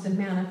Jesus wants to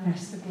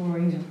manifest the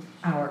glory of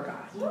our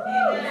God.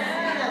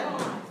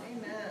 Amen.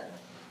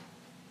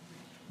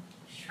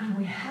 And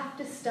we have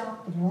to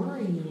stop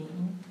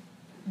worrying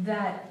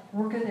that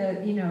we're going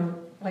to,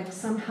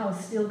 somehow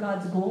steal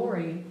God's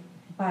glory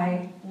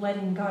by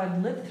letting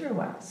God live through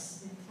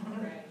us.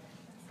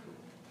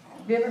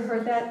 Have you ever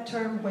heard that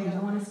term? Well, you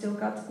don't want to steal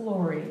God's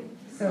glory.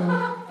 So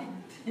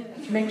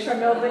make sure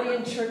nobody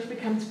in church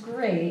becomes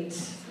great.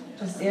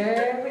 Just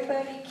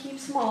everybody keep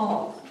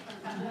small.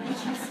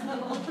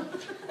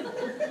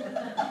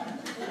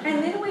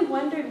 And then we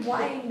wondered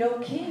why no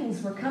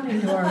kings were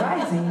coming to our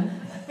rising.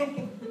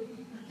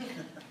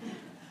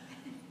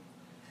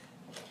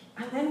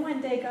 And then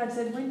one day God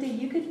said, Wendy,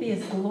 you could be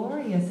as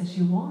glorious as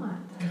you want.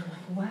 And I'm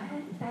like, what?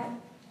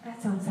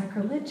 That sounds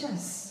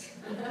sacrilegious.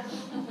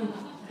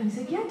 And he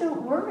said, yeah,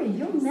 don't worry.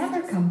 You'll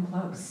never come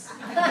close.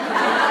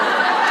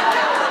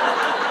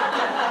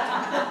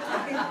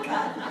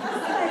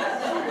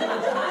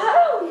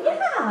 Oh,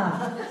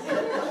 yeah.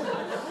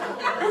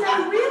 And I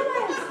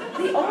realized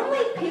the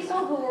only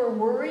people who are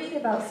worried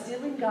about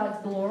stealing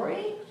God's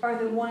glory are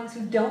the ones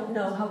who don't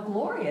know how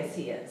glorious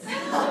he is.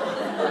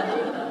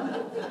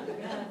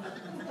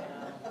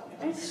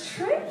 It's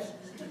true.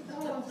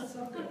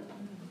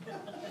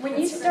 When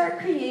you start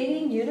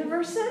creating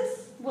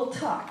universes, we'll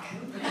talk.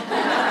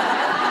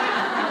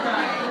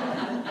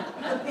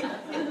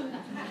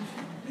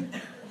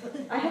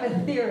 I have a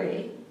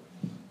theory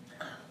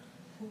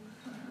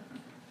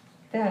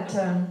that,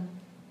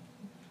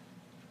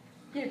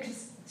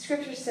 because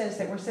Scripture says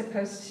that we're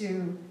supposed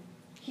to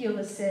heal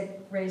the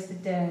sick, raise the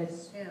dead,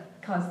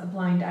 cause the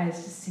blind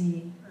eyes to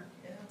see.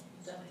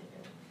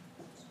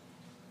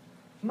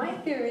 My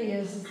theory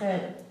is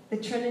that the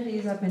Trinity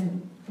is up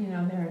in,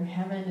 they're in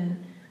heaven,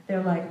 and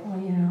they're like,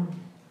 well,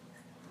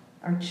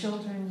 our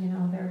children,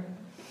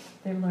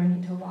 they're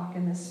learning to walk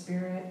in the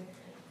Spirit.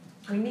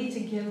 We need to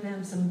give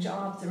them some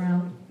jobs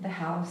around the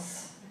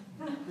house.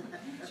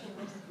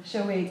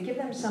 Shall we give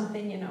them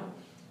something,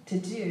 to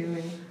do?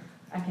 And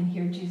I can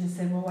hear Jesus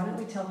say, well, why don't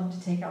we tell them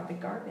to take out the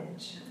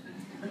garbage?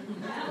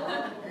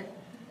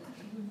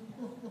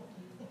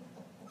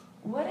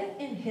 What if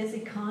in his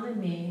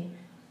economy,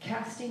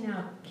 casting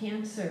out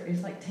cancer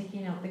is like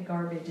taking out the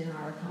garbage in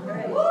our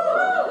economy?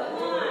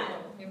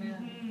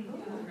 Amen.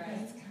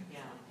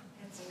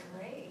 That's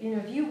great.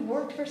 If you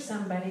worked for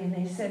somebody and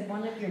they said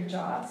one of your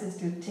jobs is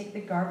to take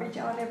the garbage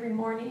out every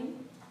morning,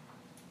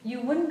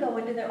 you wouldn't go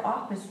into their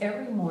office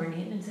every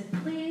morning and say,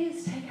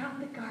 please take out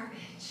the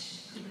garbage.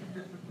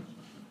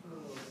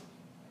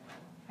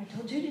 I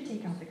told you to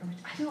take out the garbage.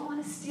 I don't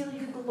want to steal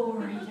your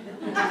glory.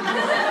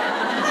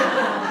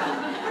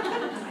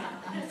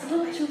 It's a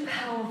little too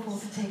powerful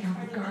to take out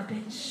the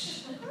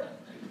garbage.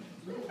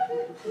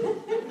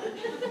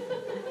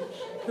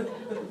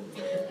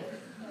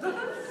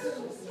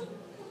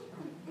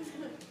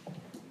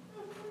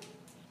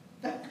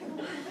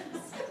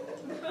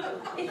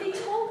 If he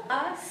told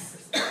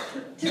us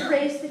to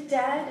raise the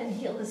dead and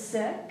heal the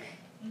sick,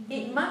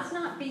 it must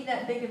not be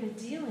that big of a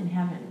deal in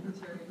heaven.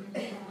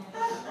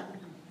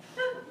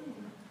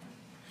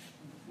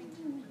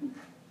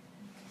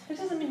 It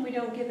doesn't mean we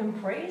don't give him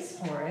praise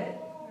for it.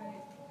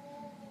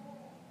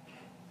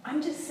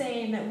 I'm just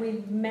saying that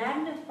we've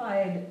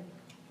magnified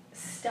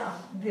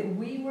stuff that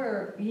we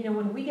were,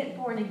 when we get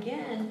born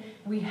again,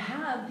 we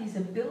have these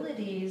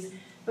abilities,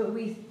 but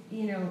we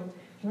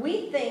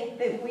think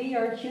that we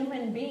are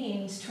human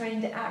beings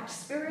trying to act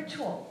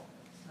spiritual.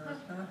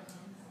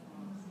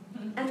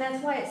 And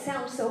that's why it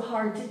sounds so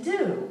hard to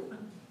do.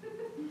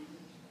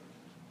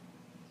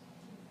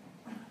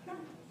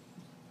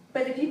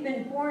 But if you've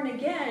been born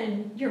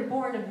again, you're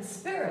born of the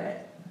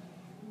Spirit.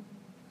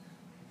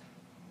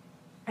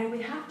 And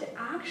we have to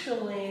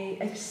actually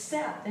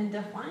accept and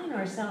define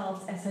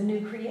ourselves as a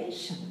new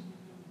creation.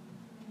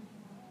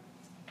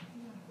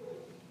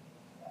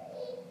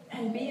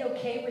 And be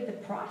okay with the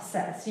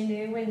process.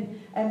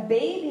 When a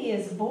baby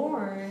is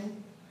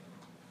born,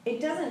 it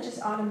doesn't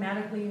just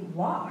automatically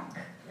walk.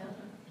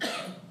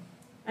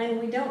 And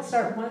we don't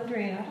start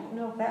wondering, I don't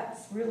know if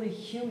that's really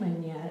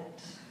human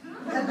yet.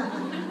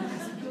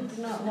 It's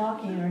not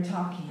walking or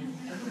talking.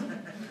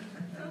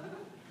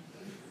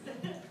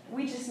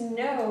 We just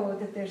know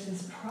that there's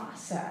this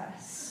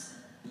process.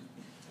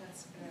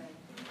 That's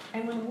good.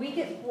 And when we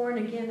get born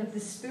again of the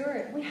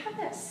Spirit, we have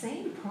that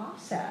same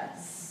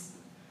process.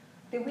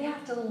 That we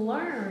have to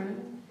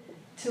learn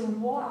to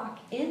walk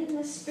in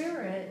the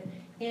Spirit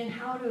and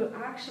how to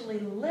actually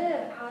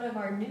live out of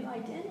our new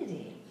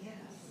identity. Yes.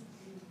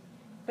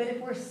 But if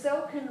we're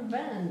so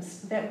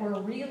convinced that we're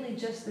really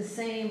just the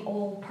same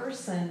old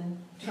person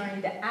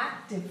trying to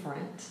act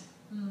different,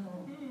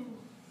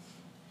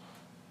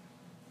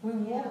 we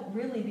won't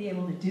really be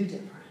able to do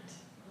different.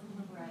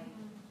 Right.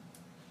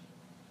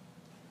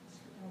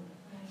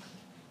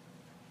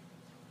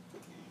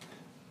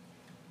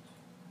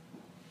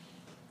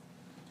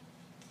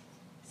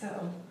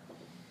 So,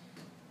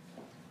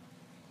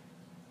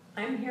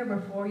 I'm here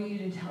before you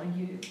to tell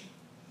you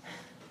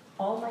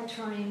all my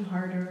trying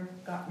harder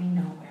got me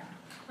nowhere.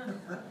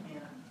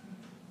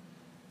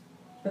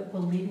 But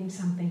believing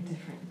something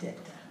different did.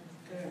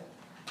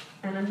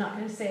 And I'm not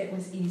going to say it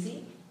was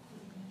easy.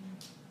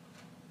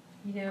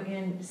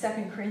 In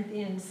 2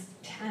 Corinthians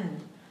 10,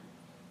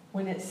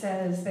 when it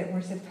says that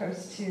we're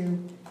supposed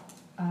to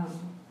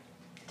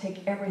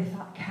take every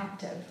thought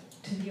captive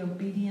to the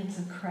obedience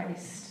of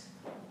Christ,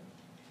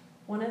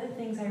 one of the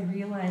things I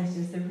realized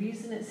is the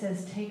reason it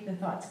says take the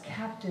thoughts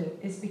captive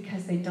is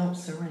because they don't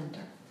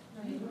surrender.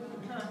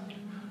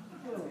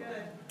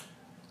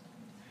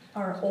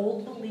 Our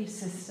old belief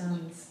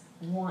systems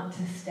want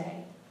to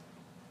stay.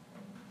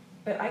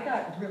 But I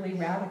got really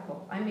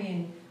radical.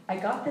 I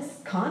got this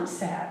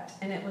concept,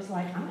 and it was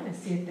like, I'm going to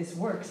see if this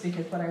works,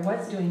 because what I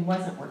was doing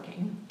wasn't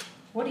working.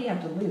 What do you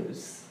have to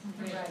lose?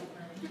 Right.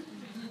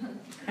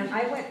 And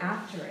I went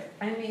after it.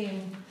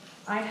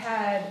 I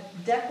had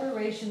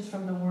declarations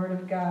from the Word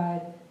of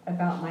God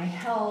about my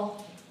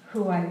health,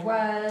 who I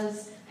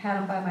was, had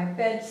them by my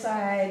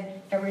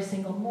bedside. Every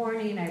single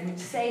morning I would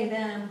say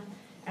them.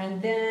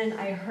 And then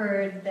I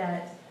heard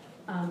that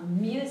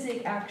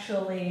music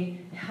actually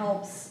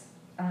helps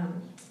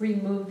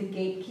remove the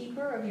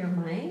gatekeeper of your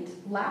mind.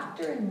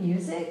 Laughter and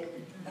music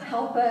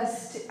help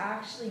us to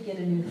actually get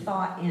a new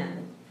thought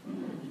in.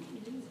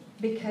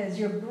 Because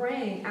your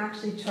brain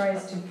actually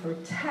tries to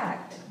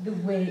protect the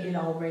way it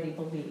already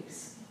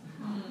believes.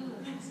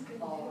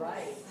 All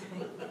right.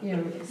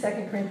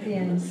 2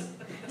 Corinthians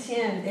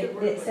 10,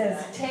 it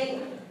says,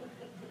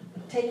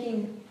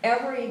 taking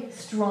every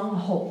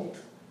stronghold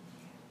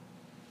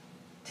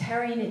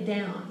tearing it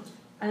down.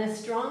 And a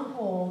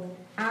stronghold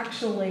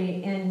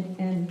actually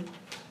in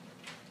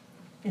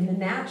the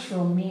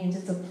natural means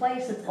it's a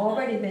place that's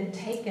already been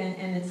taken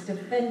and it's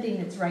defending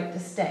its right to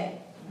stay.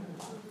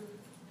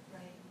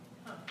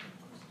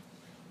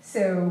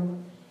 So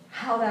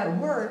how that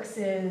works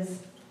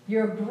is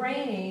your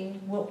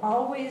brain will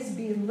always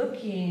be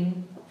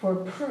looking for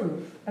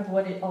proof of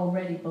what it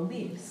already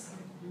believes.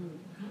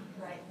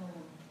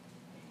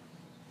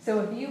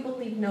 So if you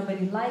believe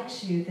nobody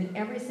likes you, then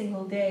every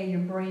single day your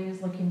brain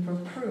is looking for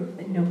proof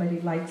that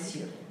nobody likes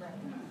you.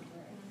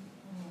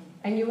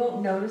 And you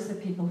won't notice the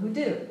people who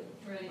do.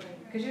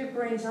 Because your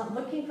brain's not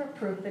looking for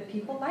proof that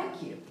people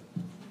like you.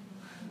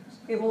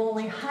 It will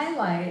only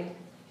highlight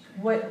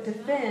what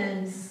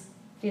defends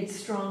its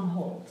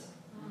stronghold.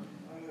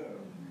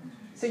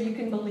 So you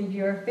can believe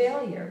you're a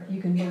failure.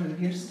 You can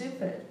believe you're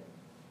stupid.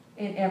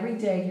 And every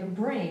day your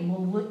brain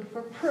will look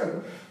for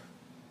proof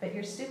that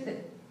you're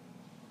stupid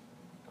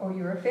or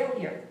you're a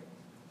failure.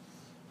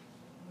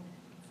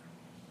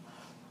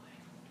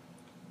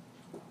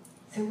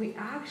 So we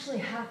actually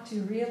have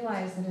to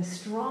realize that a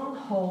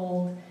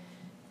stronghold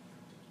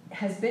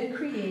has been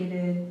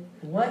created.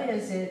 What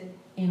is it?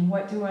 And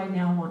what do I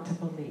now want to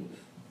believe?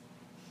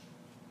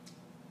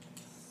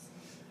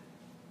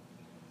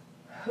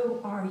 Who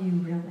are you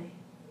really?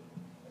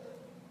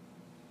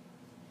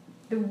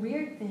 The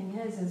weird thing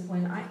is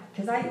when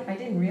because I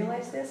didn't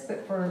realize this,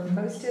 but for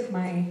most of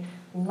my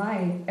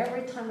life,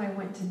 every time I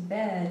went to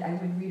bed, I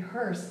would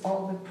rehearse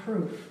all the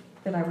proof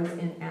that I was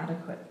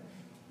inadequate.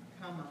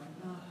 Come on.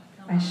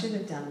 I should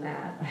have done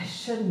that. I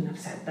shouldn't have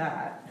said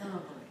that.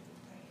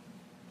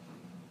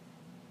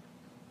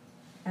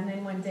 And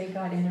then one day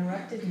God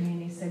interrupted me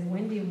and he said,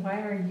 Wendy,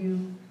 why are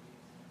you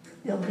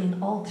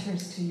building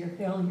altars to your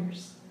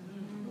failures?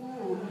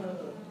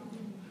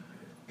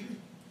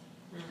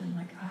 I'm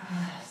like,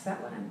 is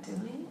that what I'm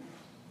doing?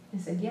 He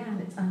said, yeah,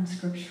 and it's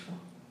unscriptural.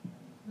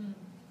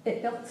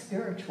 It felt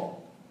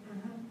spiritual.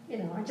 You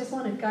know, I just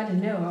wanted God to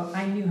know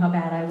I knew how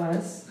bad I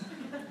was.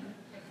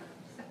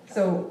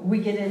 So we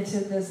get into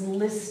this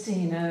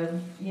listing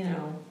of,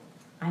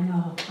 I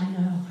know,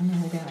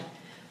 God.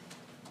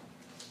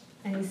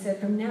 And he said,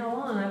 from now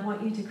on, I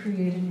want you to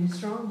create a new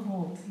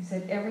stronghold. He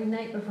said, every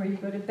night before you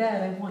go to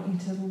bed, I want you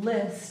to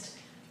list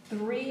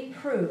 3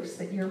 proofs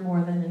that you're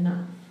more than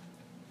enough.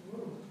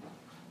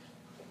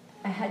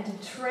 I had to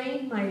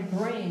train my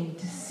brain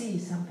to see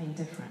something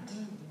different.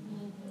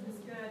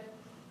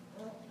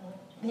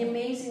 The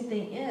amazing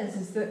thing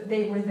is that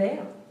they were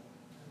there.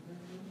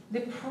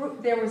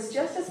 There was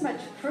just as much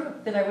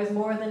proof that I was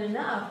more than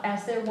enough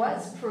as there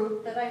was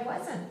proof that I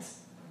wasn't.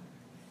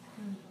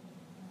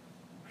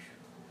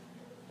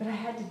 But I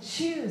had to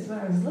choose what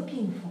I was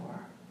looking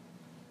for.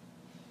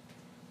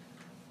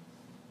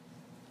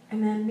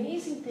 And the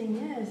amazing thing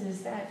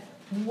is that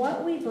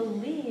what we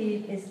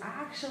believe is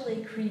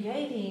actually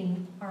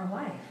creating our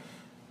life.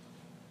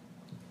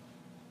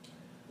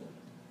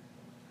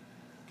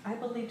 I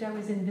believed I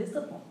was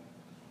invisible.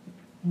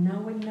 No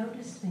one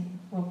noticed me.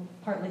 Well,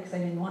 partly because I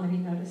didn't want to be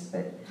noticed,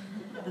 but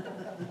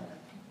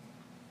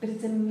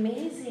it's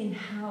amazing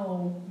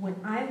how when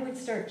I would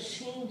start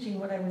changing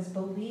what I was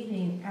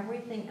believing,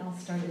 everything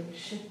else started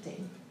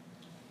shifting.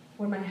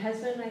 When my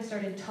husband and I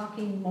started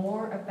talking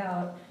more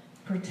about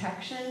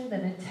protection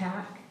than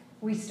attack,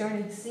 we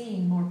started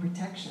seeing more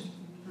protection.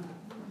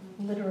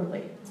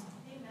 Literally.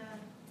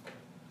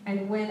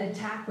 And when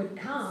attack would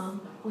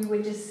come, we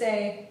would just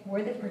say,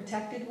 we're the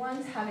protected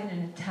ones having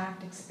an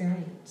attacked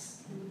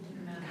experience.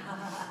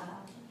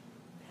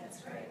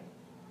 That's right.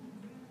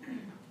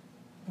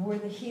 We're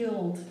the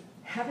healed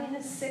having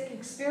a sick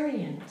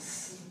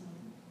experience,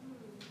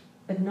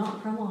 but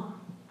not for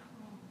long.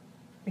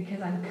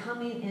 Because I'm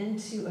coming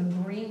into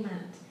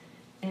agreement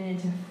and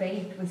into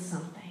faith with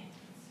something.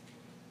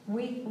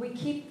 We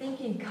keep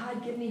thinking,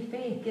 God, give me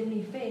faith, give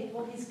me faith.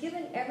 Well, he's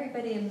given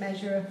everybody a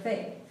measure of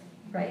faith,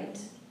 right?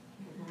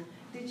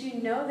 Did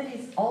you know that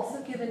he's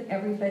also given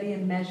everybody a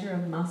measure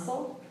of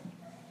muscle?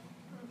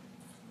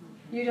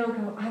 You don't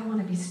go, I want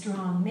to be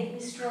strong. Make me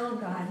strong,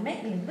 God.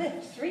 Make me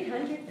lift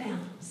 300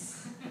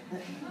 pounds.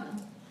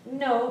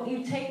 No,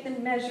 you take the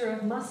measure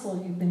of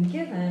muscle you've been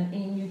given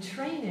and you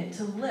train it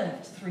to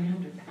lift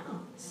 300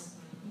 pounds.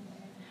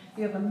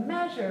 You have a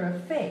measure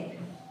of faith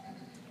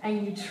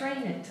and you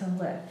train it to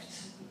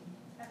lift.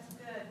 That's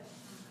good.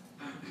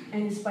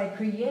 And it's by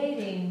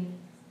creating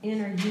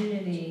inner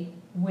unity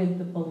with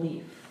the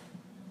belief.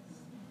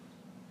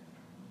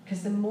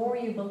 Because the more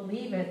you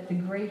believe it, the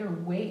greater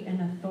weight and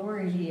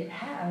authority it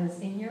has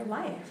in your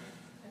life.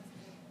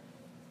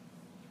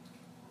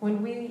 When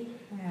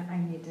I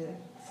need to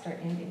start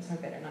ending, so I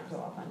better not go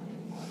off on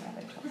any more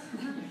rabbit trails.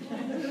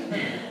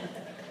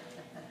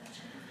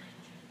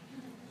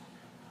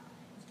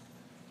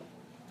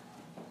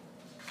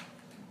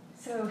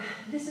 So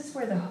this is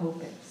where the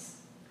hope is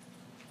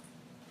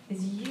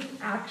you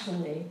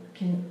actually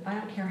can, I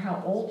don't care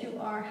how old you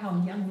are,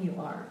 how young you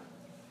are,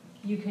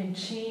 you can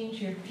change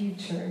your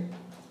future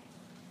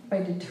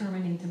by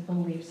determining to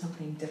believe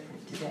something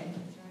different today.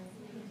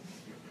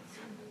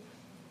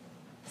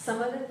 Some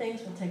of the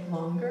things will take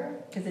longer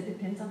because it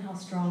depends on how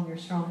strong your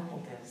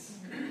stronghold is.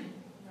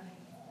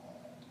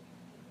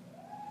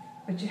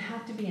 But you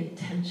have to be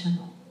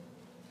intentional.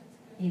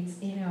 It's,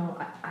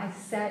 I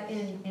sat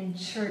in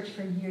church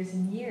for years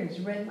and years,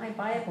 read my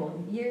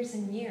Bible years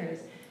and years,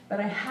 but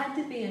I had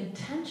to be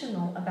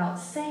intentional about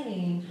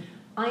saying,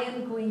 I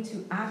am going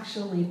to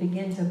actually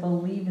begin to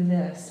believe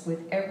this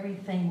with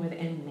everything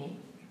within me.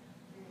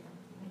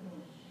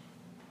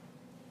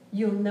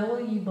 You'll know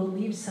you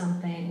believe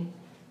something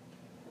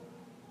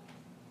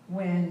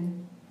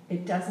when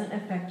it doesn't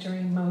affect your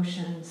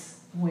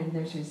emotions when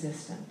there's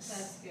resistance.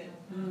 That's good.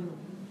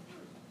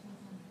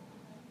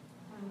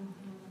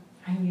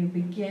 And you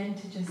begin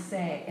to just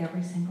say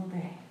every single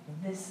day,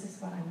 this is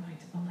what I'm going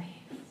to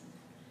believe.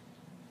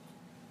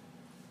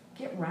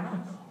 Get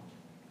radical.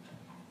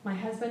 My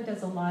husband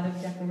does a lot of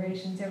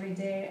declarations every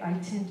day. I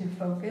tend to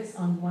focus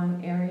on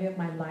one area of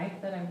my life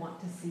that I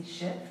want to see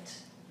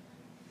shift.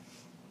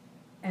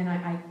 And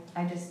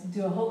I just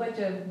do a whole bunch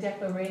of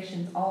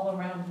declarations all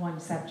around one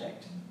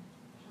subject.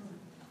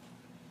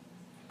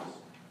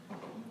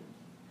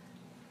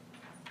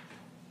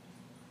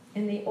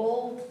 In the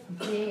old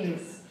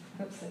days,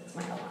 oops, that's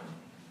my alarm.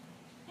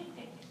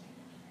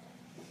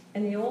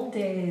 In the old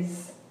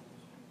days,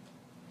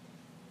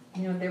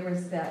 there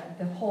was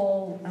the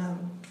whole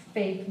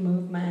faith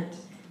movement,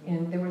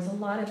 and there was a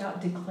lot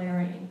about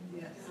declaring.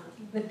 Yes.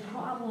 The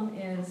problem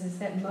is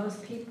that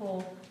most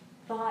people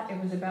thought it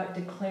was about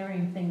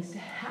declaring things to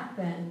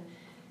happen.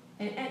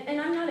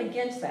 And I'm not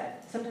against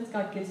that. Sometimes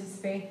God gives us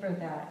faith for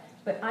that.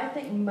 But I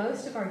think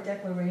most of our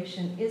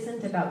declaration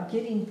isn't about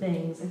getting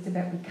things, it's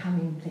about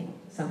becoming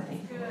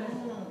something. Good.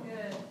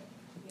 Good.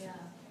 Yeah.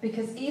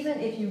 Because even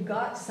if you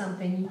got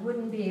something, you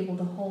wouldn't be able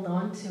to hold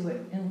on to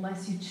it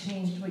unless you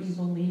changed what you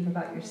believe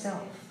about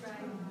yourself.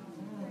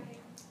 Right.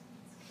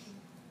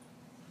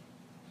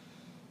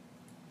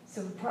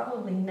 So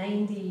probably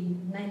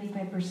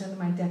 95% of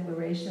my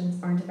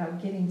declarations aren't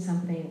about getting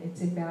something.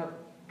 It's about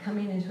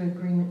coming into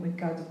agreement with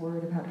God's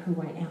word about who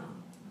I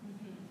am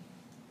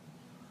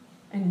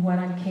and what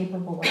I'm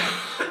capable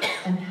of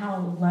and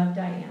how loved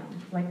I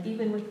am. Like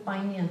even with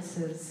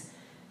finances,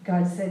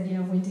 God said,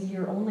 Wendy,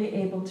 you're only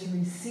able to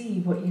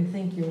receive what you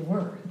think you're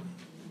worth.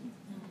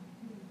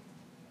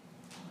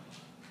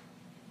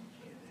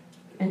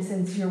 And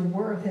since your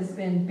worth has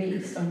been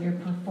based on your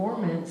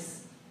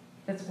performance,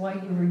 that's why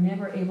you were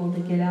never able to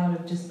get out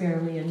of just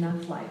barely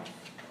enough life.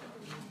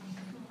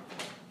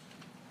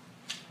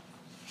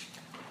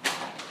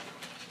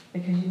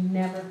 Because you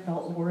never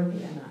felt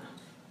worthy enough.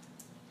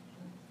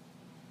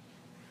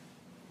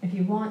 If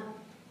you want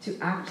to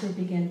actually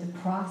begin to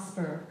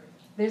prosper,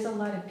 there's a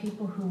lot of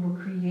people who were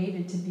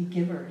created to be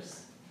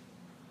givers.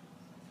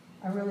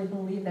 I really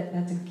believe that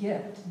that's a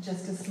gift,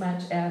 just as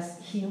much as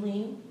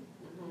healing,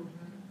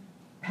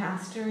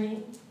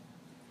 pastoring.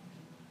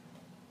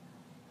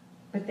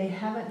 But they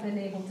haven't been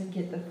able to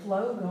get the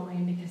flow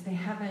going because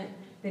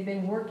they've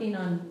been working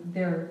on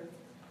their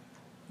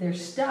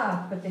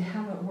stuff, but they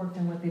haven't worked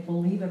on what they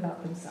believe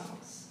about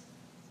themselves.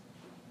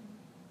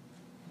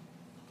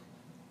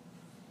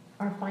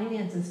 Our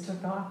finances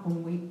took off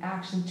when we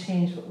actually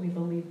changed what we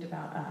believed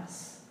about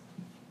us.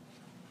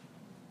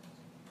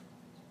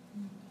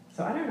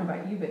 So I don't know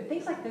about you, but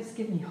things like this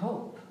give me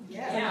hope.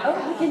 Yes. Yeah.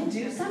 Oh, we can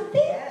do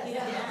something? Yes.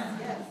 Yes.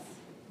 Yes.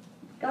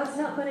 God's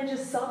not going to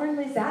just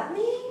sovereignly zap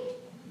me?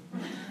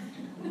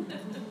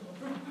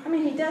 I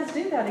mean, he does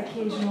do that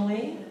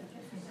occasionally.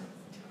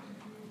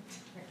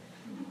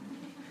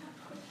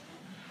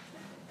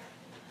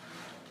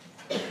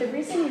 The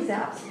reason he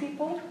zaps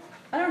people,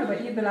 I don't know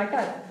about you, but I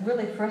got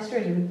really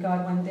frustrated with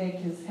God one day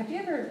because have you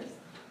ever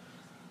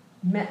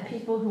met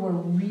people who are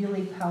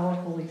really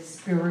powerfully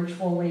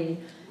spiritually,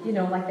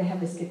 like they have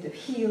this gift of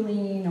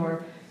healing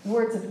or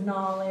words of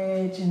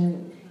knowledge,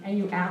 and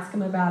you ask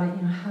them about it,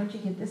 how'd you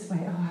get this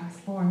way? Oh, I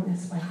was born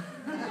this way.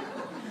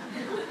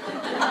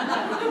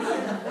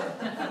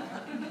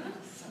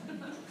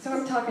 So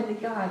I'm talking to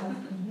God,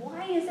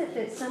 why is it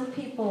that some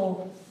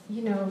people,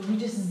 you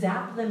just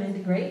zap them into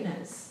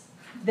greatness?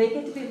 They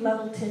get to be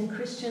level 10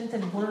 Christians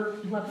and we're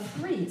level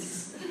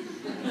 3s.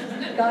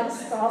 God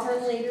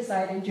sovereignly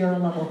decided you're a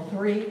level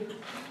 3.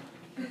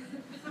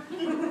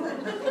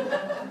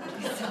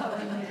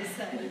 Sovereignly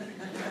decided.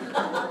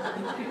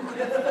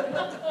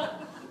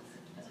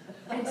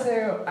 And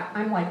so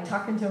I'm like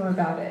talking to him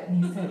about it,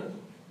 and he said,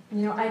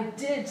 I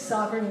did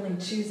sovereignly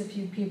choose a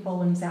few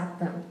people and zap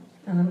them.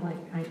 And I'm like,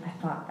 I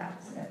thought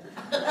that's it.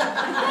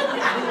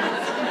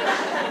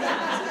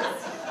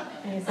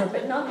 And he said,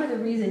 but not for the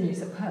reason you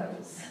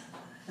suppose.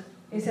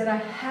 He said, I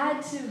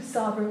had to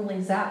sovereignly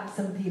zap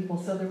some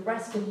people so the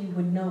rest of you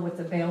would know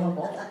what's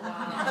available.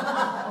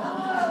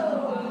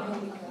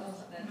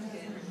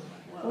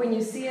 When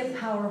you see a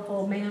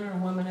powerful man or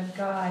woman of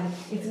God,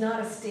 it's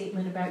not a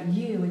statement about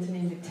you, it's an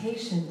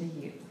invitation to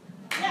you.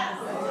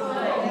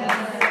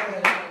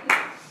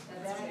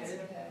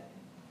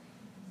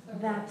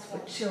 That's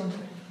what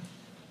children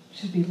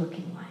should be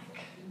looking like.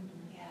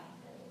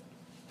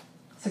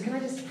 So can I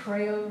just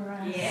pray over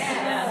us?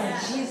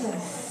 Yes. Oh,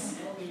 Jesus.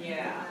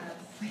 Yeah.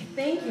 We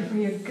thank you for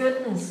your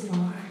goodness,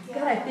 Lord.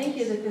 God, I thank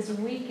you that this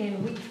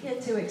weekend we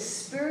get to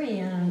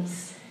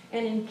experience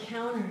and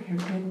encounter your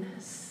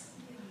goodness,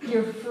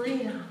 your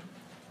freedom.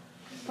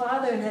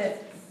 Father,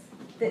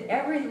 that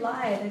every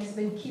lie that has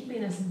been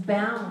keeping us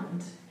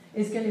bound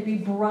is going to be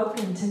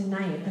broken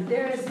tonight. That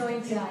there is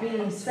going to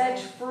be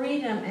such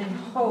freedom and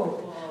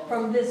hope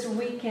from this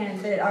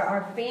weekend that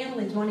our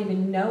families won't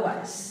even know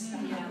us.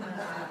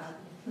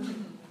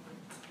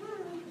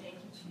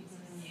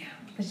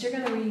 But you're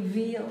going to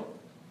reveal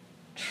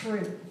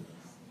truth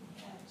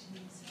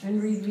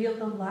and reveal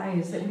the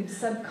lies that we've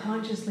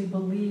subconsciously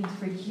believed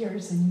for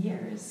years and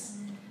years.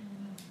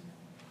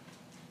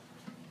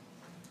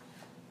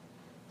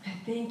 I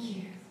thank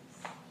you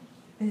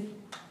that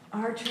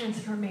our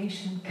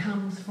transformation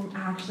comes from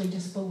actually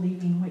just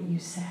believing what you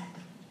said.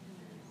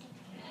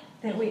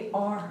 That we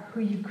are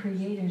who you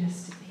created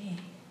us to be.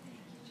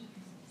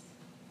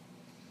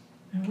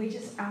 And we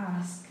just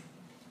ask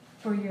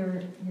for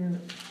your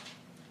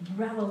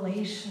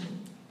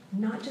revelation,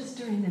 not just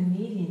during the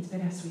meetings,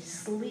 but as we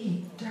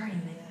sleep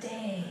during the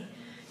day.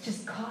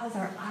 Just cause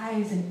our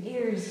eyes and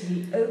ears to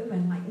be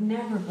open like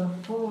never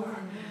before.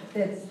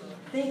 That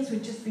things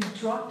would just be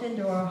dropped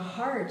into our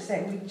hearts,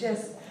 that we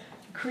just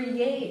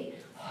create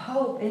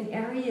hope in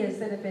areas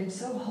that have been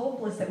so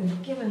hopeless that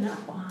we've given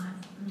up on.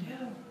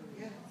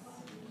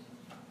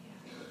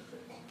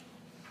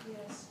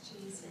 Yes,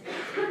 Jesus.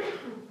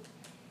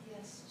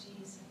 Yes,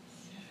 Jesus.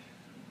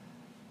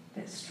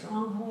 That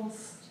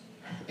strongholds,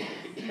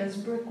 those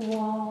brick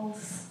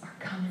walls are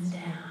coming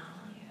down.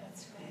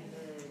 That's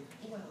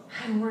right.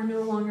 And we're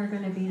no longer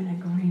going to be in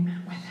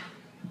agreement with them.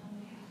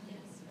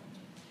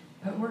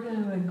 But we're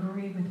going to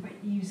agree with what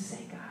you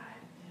say, God.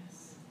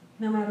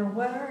 No matter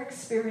what our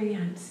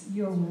experience,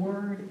 your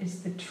word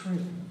is the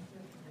truth.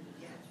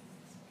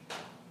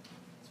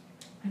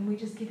 And we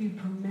just give you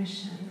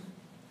permission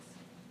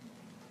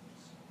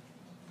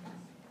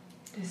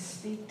to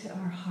speak to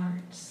our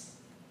hearts.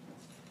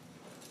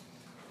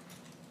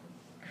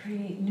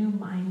 Create new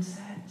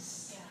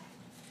mindsets.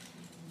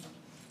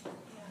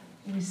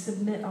 We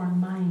submit our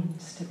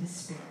minds to the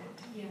Spirit.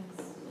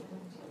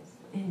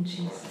 In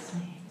Jesus'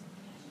 name.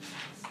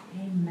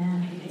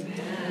 Amen.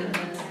 Amen.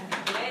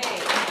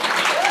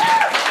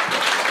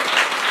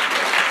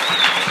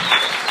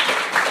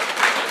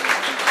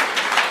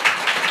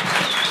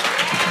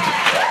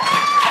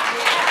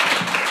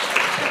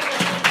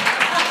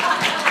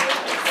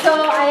 So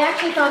I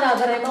actually found out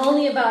that I'm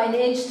only about an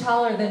inch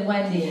taller than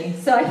Wendy.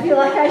 So I feel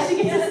like I should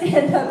get to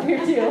stand up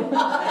here too.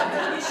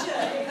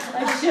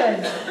 I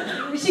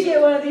should. We should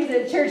get one of these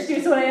at church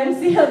too, so when I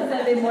MC on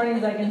Sunday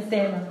mornings I can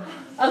stand up.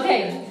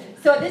 Okay,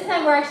 so at this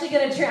time we're actually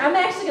going to, I'm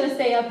actually going to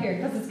stay up here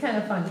because it's kind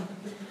of fun.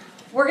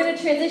 We're going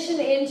to transition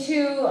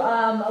into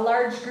a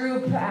large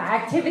group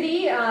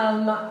activity.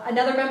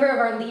 Another member of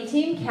our lead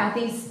team,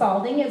 Kathy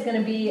Spalding, is going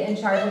to be in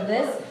charge of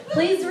this.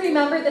 Please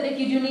remember that if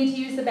you do need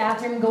to use the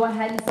bathroom, go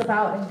ahead and slip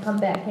out and come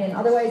back in.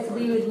 Otherwise,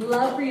 we would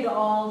love for you to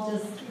all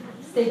just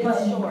stay put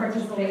and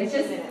participate. It's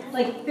just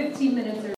like 15 minutes or